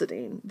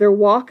Considine. They're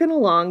walking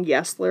along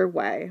Yesler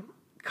Way.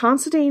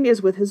 Considine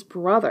is with his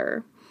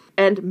brother,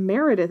 and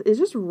Meredith is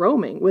just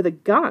roaming with a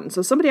gun.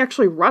 So somebody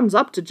actually runs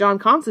up to John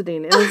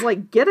Considine and is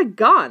like, get a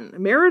gun.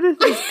 Meredith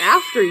is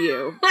after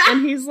you.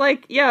 And he's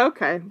like, yeah,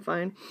 okay,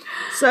 fine.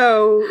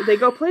 So they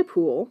go play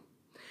pool.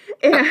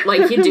 And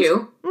like you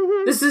do.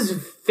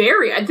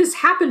 This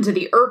happened to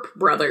the Earp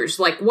brothers.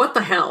 Like, what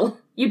the hell?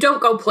 You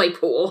don't go play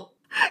pool.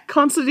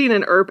 Considine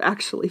and Earp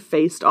actually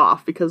faced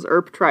off because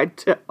Earp tried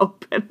to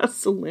open a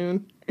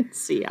saloon in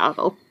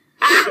Seattle.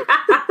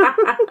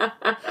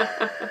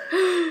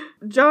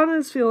 John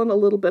is feeling a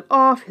little bit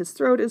off. His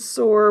throat is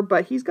sore,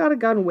 but he's got a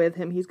gun with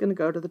him. He's going to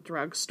go to the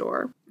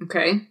drugstore.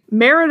 Okay.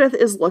 Meredith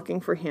is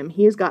looking for him.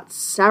 He's got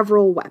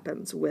several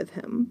weapons with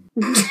him.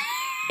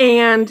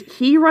 And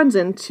he runs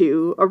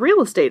into a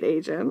real estate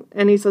agent,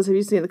 and he says, have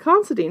you seen the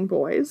Considine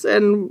boys?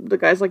 And the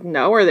guy's like,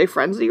 no, are they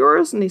friends of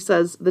yours? And he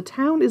says, the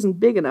town isn't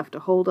big enough to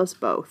hold us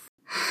both.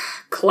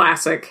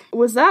 Classic.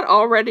 Was that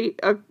already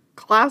a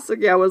classic?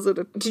 Yeah, was it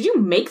Did you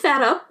make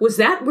that up? Was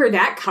that where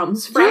that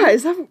comes from? Yeah,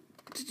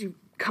 did you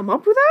come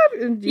up with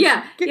that? And you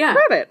get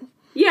credit.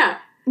 Yeah.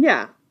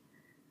 Yeah.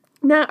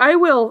 Now, I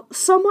will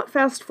somewhat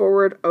fast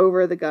forward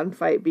over the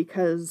gunfight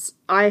because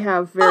I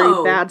have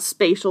very bad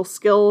spatial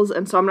skills,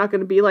 and so I'm not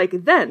going to be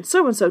like, then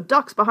so-and-so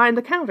ducks behind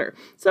the counter.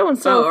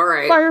 So-and-so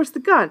fires the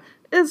gun.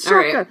 It's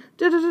shotgun.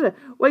 Right.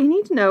 What you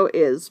need to know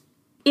is,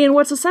 in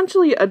what's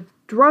essentially a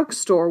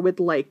drugstore with,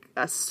 like,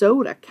 a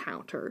soda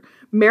counter,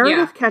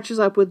 Meredith catches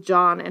up with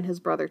John and his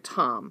brother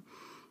Tom.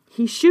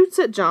 He shoots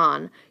at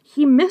John.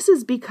 He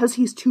misses because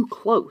he's too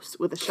close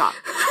with a shot.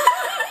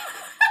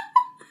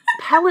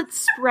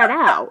 Pellets spread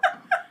out,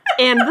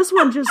 and this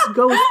one just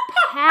goes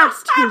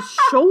past his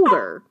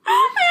shoulder,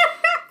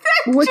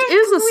 which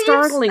is a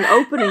startling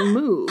opening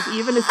move,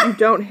 even if you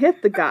don't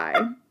hit the guy.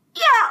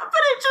 Yeah,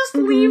 but it just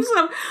leaves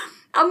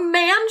a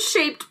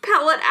man-shaped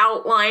pellet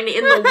outline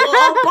in the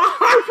wall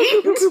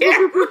behind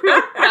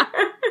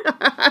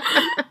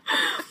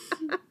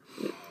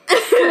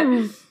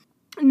him.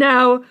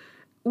 Now,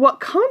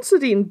 what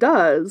Considine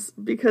does,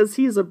 because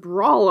he's a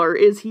brawler,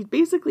 is he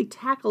basically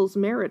tackles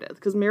Meredith.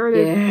 Because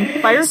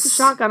Meredith fires the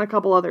shotgun a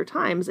couple other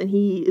times, and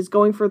he is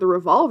going for the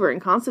revolver, and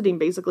Considine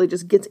basically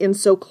just gets in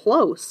so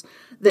close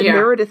that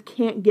Meredith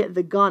can't get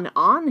the gun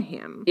on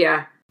him.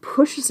 Yeah.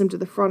 Pushes him to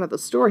the front of the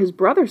store. His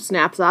brother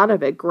snaps out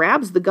of it,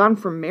 grabs the gun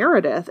from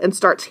Meredith, and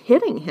starts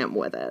hitting him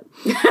with it.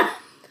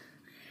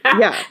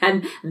 Yeah.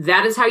 And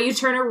that is how you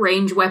turn a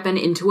range weapon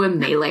into a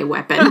melee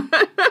weapon.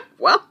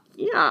 Well,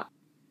 yeah.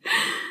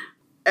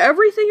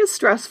 Everything is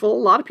stressful. A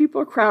lot of people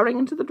are crowding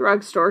into the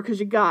drugstore because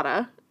you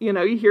gotta. You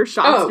hear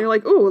shots and you're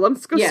like, ooh,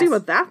 let's go see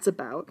what that's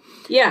about.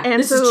 Yeah, and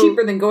this is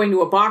cheaper than going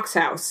to a box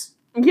house.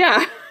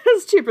 Yeah,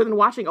 it's cheaper than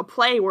watching a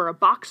play where a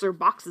boxer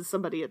boxes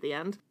somebody at the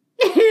end.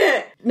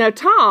 Now,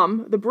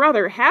 Tom, the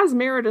brother, has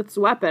Meredith's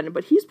weapon,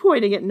 but he's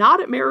pointing it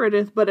not at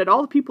Meredith, but at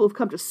all the people who've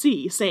come to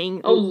see,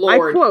 saying, "Oh,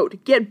 Lord. I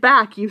quote, 'Get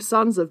back, you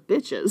sons of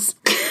bitches.'"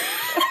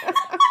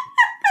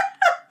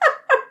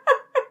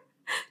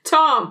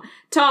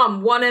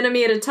 Tom, one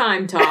enemy at a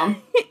time, Tom.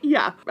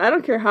 Yeah, I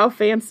don't care how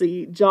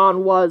fancy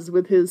John was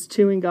with his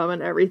chewing gum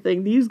and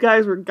everything. These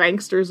guys were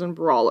gangsters and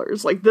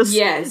brawlers. Like,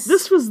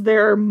 this was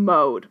their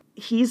mode.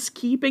 He's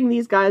keeping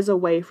these guys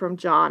away from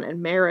John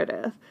and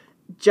Meredith.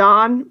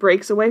 John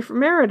breaks away from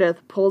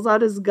Meredith, pulls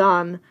out his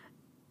gun,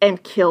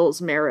 and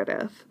kills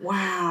Meredith.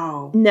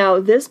 Wow. Now,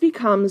 this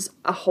becomes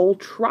a whole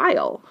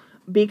trial,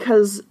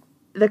 because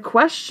the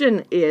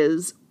question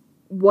is,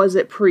 was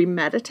it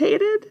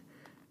premeditated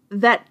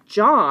that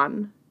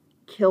John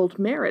killed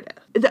Meredith?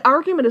 The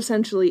argument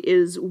essentially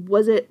is,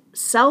 was it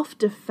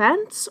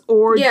self-defense,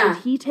 or did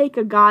he take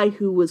a guy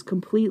who was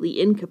completely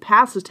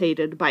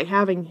incapacitated by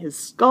having his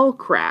skull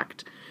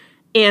cracked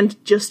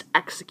and just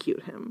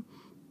execute him?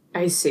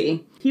 I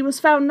see. He was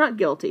found not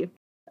guilty.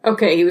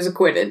 Okay, he was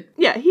acquitted.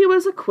 Yeah, he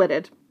was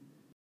acquitted.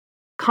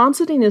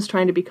 Considine is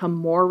trying to become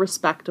more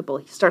respectable.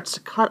 He starts to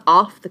cut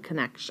off the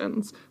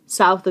connections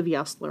south of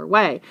Yesler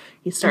Way.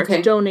 He starts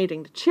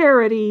donating to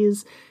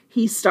charities.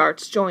 He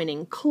starts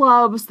joining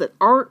clubs that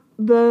aren't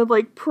the,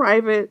 like,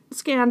 private,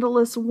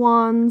 scandalous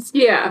ones.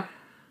 Yeah.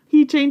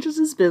 He changes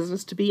his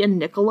business to be a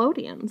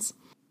Nickelodeon's.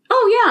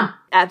 Oh, yeah.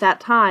 At that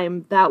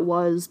time, that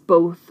was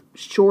both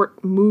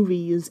short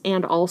movies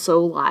and also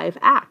live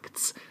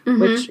acts,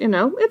 which, you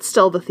know, it's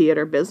still the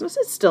theater business.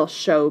 It's still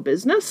show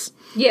business.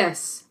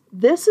 Yes.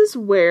 This is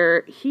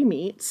where he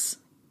meets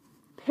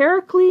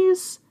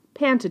Pericles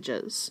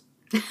Pantages.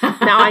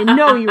 Now, I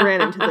know you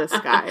ran into this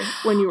guy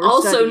when you were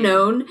also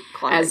known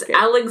as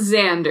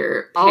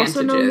Alexander Pantages.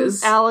 Also known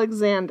as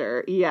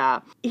Alexander,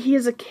 yeah. He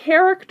is a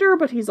character,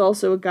 but he's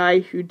also a guy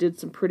who did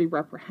some pretty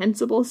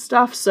reprehensible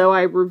stuff, so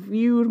I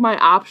reviewed my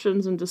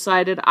options and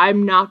decided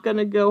I'm not going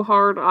to go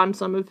hard on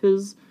some of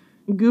his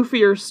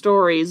goofier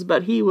stories,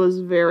 but he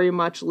was very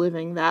much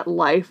living that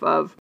life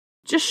of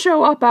just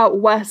show up out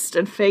west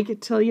and fake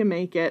it till you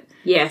make it.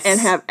 Yes.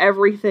 And have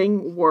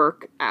everything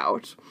work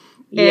out.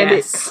 And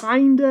it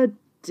kinda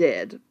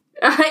did.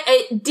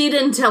 It did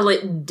until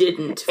it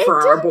didn't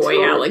for our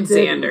boy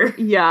Alexander.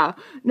 Yeah.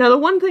 Now, the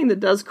one thing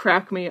that does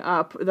crack me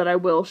up that I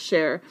will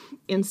share,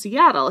 in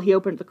Seattle, he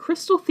opened the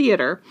Crystal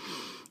Theater,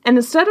 and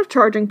instead of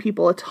charging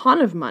people a ton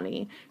of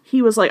money,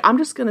 he was like, I'm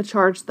just going to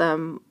charge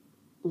them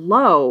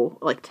low,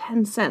 like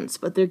 10 cents,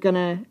 but they're going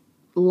to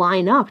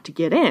line up to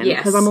get in,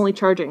 because I'm only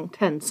charging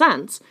 10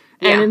 cents.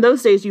 And in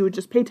those days, you would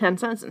just pay 10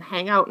 cents and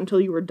hang out until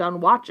you were done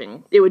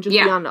watching. It would just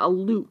be on a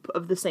loop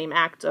of the same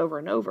acts over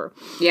and over.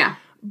 Yeah.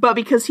 But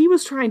because he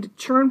was trying to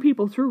churn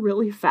people through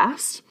really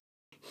fast,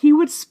 he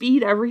would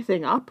speed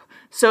everything up.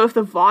 So if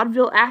the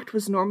vaudeville act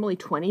was normally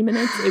 20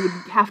 minutes, it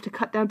would have to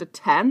cut down to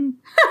 10.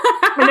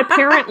 And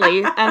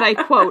apparently, and I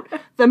quote,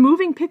 the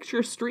moving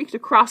picture streaked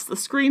across the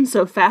screen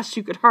so fast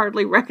you could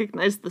hardly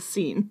recognize the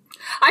scene.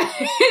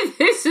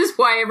 This is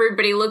why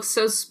everybody looks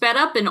so sped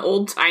up in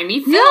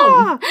old-timey film.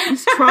 Yeah,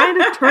 he's trying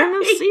to turn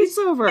those seats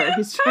over.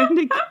 He's trying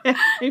to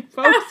get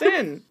folks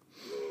in.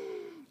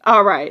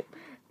 All right.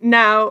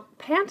 Now,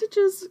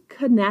 Pantages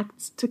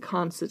connects to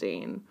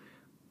Considine.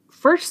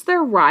 First,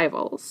 they're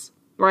rivals,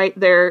 right?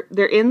 They're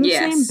in the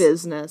same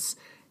business.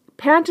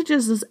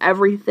 Pantages is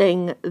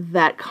everything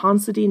that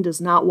Considine does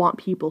not want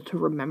people to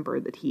remember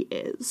that he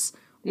is.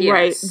 Yes.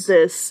 Right?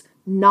 This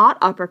not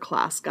upper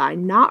class guy,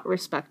 not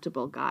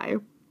respectable guy.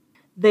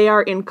 They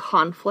are in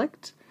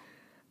conflict,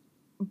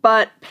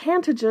 but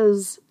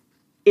Pantages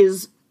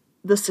is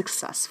the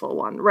successful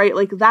one, right?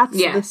 Like, that's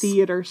the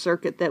theater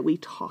circuit that we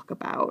talk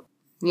about.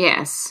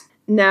 Yes.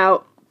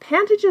 Now,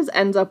 Pantages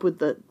ends up with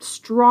the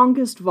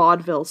strongest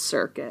vaudeville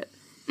circuit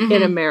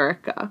in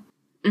America.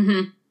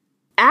 Mm-hmm.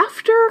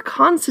 After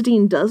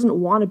Considine doesn't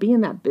want to be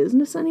in that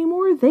business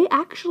anymore, they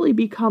actually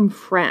become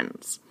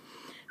friends.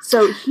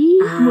 So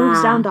he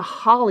moves down to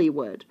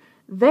Hollywood.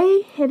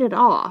 They hit it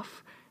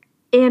off.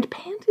 And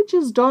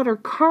Pantages' daughter,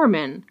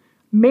 Carmen,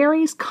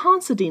 marries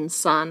Considine's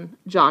son,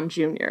 John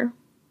Jr.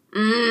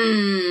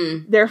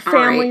 Their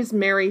families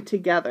marry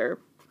together.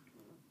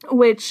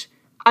 Which,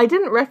 I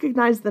didn't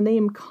recognize the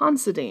name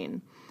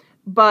Considine.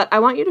 But I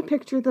want you to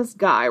picture this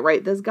guy,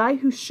 right? This guy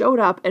who showed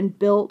up and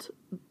built...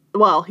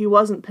 Well, he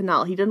wasn't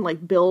Pinnell. He didn't,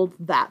 like, build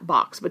that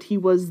box. But he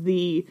was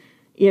the...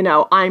 You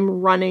know,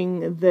 I'm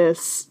running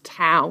this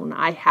town.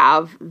 I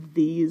have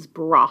these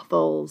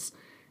brothels.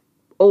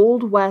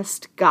 Old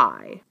West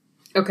guy.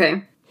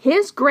 Okay.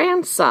 His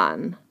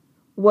grandson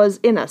was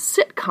in a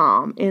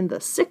sitcom in the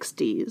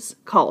 60s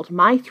called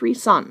My Three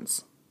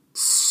Sons.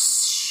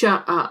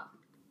 Shut up.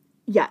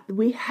 Yeah,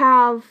 we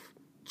have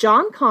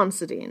John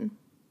Considine.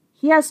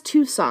 He has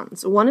two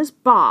sons. One is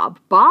Bob.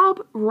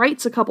 Bob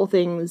writes a couple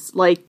things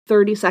like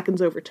 30 Seconds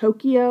Over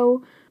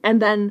Tokyo.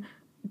 And then...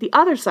 the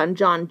other son,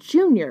 John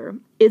Jr.,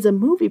 is a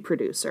movie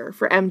producer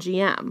for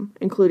MGM,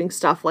 including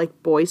stuff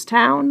like Boys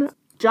Town.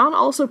 John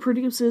also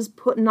produces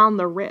Puttin' on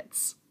the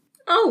Ritz.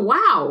 Oh,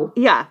 wow.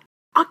 Yeah.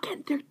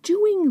 Again, they're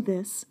doing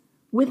this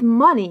with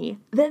money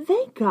that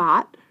they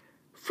got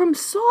from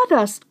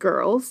Sawdust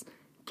girls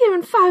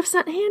giving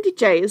 5-cent handy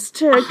J's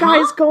to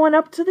guys going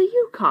up to the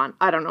Yukon.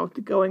 I don't know what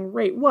the going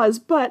rate was,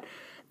 but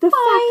the fact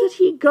that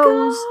he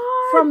goes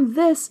from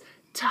this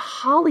to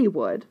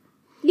Hollywood.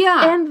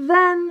 Yeah. And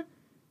then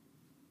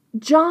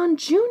John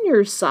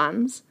Jr.'s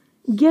sons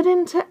get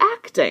into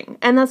acting.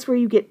 And that's where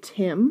you get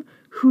Tim,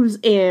 who's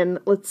in,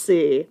 let's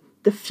see,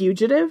 The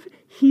Fugitive.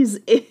 He's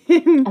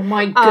in... Oh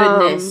my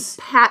goodness.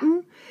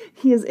 Patton.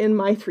 He is in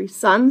My Three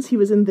Sons. He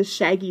was in The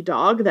Shaggy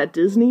Dog, that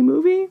Disney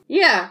movie.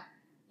 Yeah.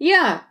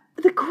 Yeah.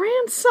 The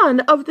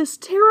grandson of this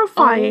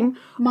terrifying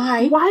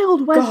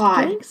Wild West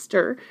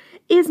gangster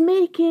is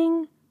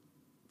making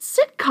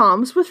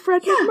sitcoms with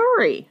Fred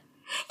McMurray.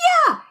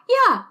 Yeah.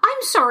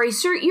 I'm sorry,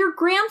 sir. Your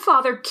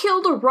grandfather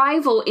killed a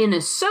rival in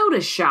a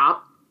soda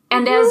shop,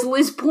 and as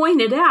Liz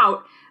pointed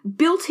out,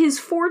 built his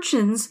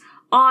fortunes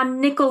on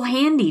nickel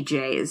handy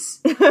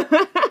J's.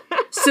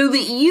 So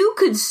that you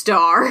could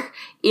star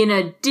in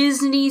a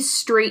Disney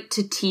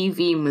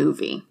straight-to-TV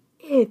movie.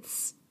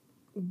 It's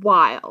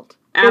wild.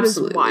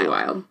 Absolutely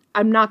wild.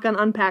 I'm not going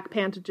to unpack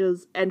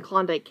Pantages and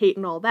Klondike Kate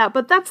and all that,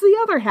 but that's the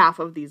other half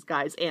of these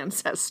guys'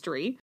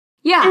 ancestry.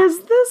 Yeah.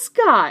 Is this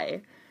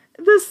guy.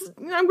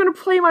 I'm going to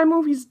play my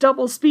movies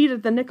double speed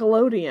at the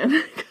Nickelodeon.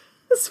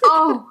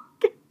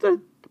 Get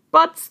the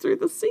butts through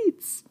the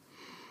seats.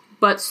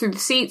 Butts through the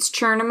seats,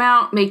 churn them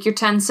out, make your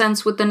 10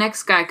 cents with the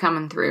next guy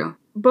coming through.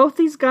 Both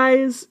these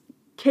guys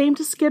came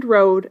to Skid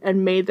Row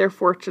and made their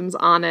fortunes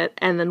on it,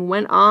 and then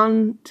went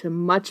on to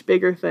much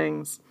bigger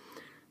things.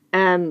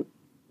 And,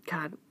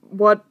 God,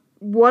 what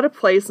a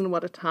place and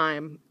what a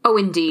time. Oh,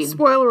 indeed.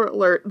 Spoiler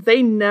alert,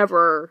 they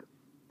never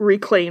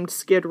reclaimed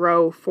Skid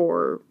Row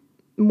for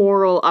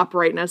moral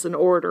uprightness and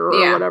order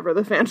or whatever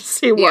the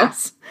fantasy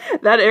was.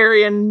 That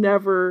area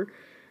never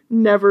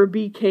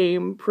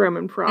became prim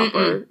and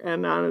proper.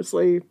 And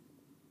honestly,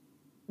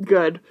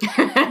 good.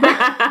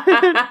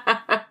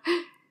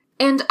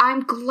 And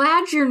I'm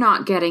glad you're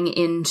not getting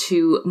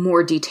into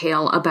more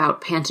detail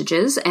about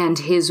Pantages and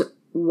his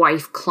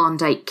wife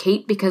Klondike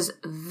Kate, because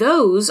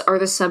those are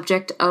the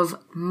subject of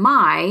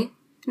my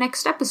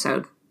next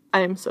episode.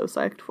 I'm so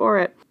psyched for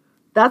it.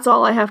 That's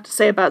all I have to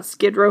say about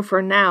Skid Row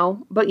for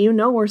now, but you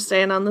know we're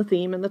staying on the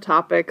theme and the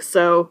topic,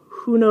 so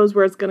who knows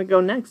where it's going to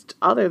go next,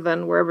 other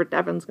than wherever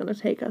Devin's going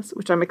to take us,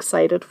 which I'm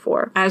excited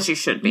for. As you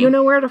should be. You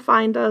know where to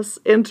find us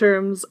in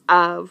terms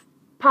of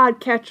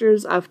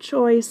podcatchers of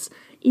choice.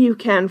 You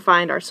can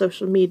find our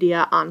social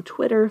media on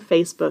Twitter,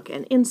 Facebook,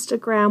 and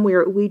Instagram.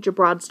 We're at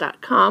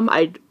OuijaBroads.com.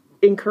 I'd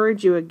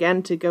encourage you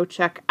again to go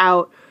check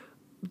out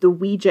the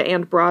Ouija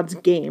and Broads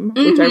game,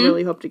 which I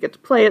really hope to get to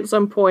play at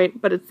some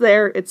point, but it's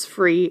there, it's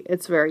free,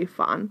 it's very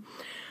fun.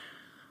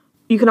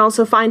 You can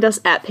also find us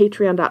at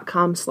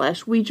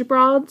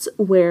patreon.com/OuijaBroads,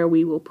 where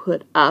we will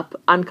put up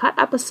uncut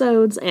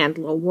episodes and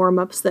little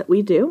warm-ups that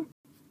we do.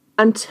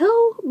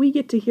 Until we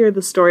get to hear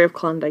the story of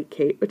Klondike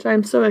Kate, which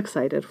I'm so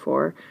excited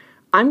for,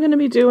 I'm going to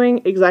be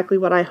doing exactly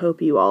what I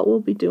hope you all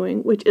will be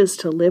doing, which is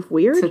to live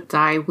weird. To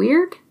die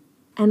weird.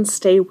 And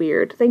stay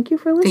weird. Thank you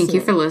for listening. Thank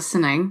you for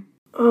listening.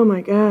 Oh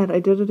my god, I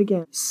did it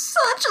again.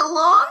 Such a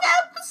long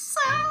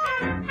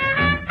episode!